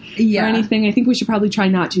lot or anything. I think we should probably try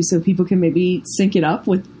not to, so people can maybe sync it up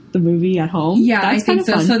with the movie at home. Yeah, that's I think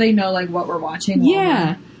so. Fun. So they know, like, what we're watching.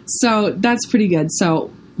 Yeah. So that's pretty good.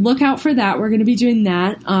 So look out for that. We're going to be doing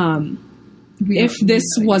that. If this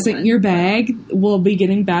wasn't your bag, we'll be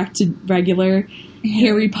getting back to regular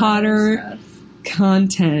Harry Potter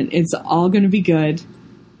content. It's all going to be good.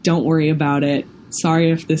 Don't worry about it. Sorry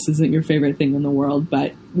if this isn't your favorite thing in the world,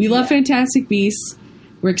 but we love Fantastic Beasts.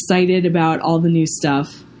 We're excited about all the new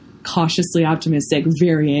stuff. Cautiously optimistic,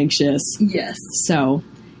 very anxious. Yes. So,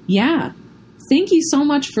 yeah. Thank you so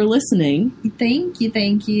much for listening. Thank you.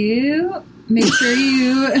 Make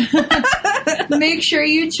sure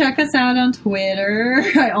you check us out on Twitter.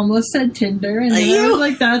 I almost said Tinder, and then I was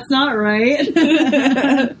like, that's not right.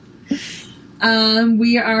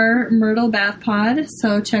 We are Myrtle Bath Pod,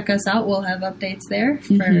 so check us out. We'll have updates there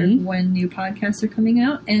for when new podcasts are coming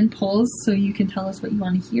out, and polls so you can tell us what you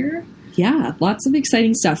want to hear. Yeah, lots of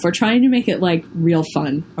exciting stuff. We're trying to make it, like, real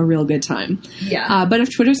fun, a real good time. Yeah. But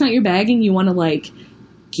if Twitter's not your bag and you want to, like,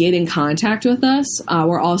 get in contact with us,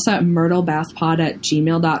 we're also at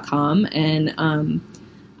myrtlebathpod@gmail.com, and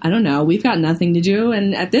I don't know, we've got nothing to do,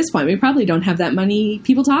 and at this point we probably don't have that many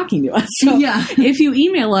people talking to us. So if you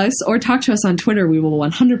email us or talk to us on Twitter, we will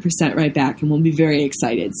 100% write back, and we'll be very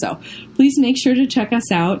excited. So please make sure to check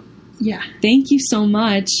us out. Yeah. Thank you so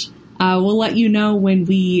much. We'll let you know when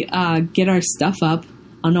we get our stuff up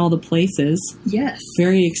on all the places. Yes.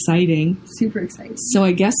 Very exciting. Super exciting. So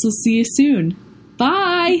I guess we'll see you soon.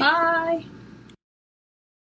 Bye. Bye.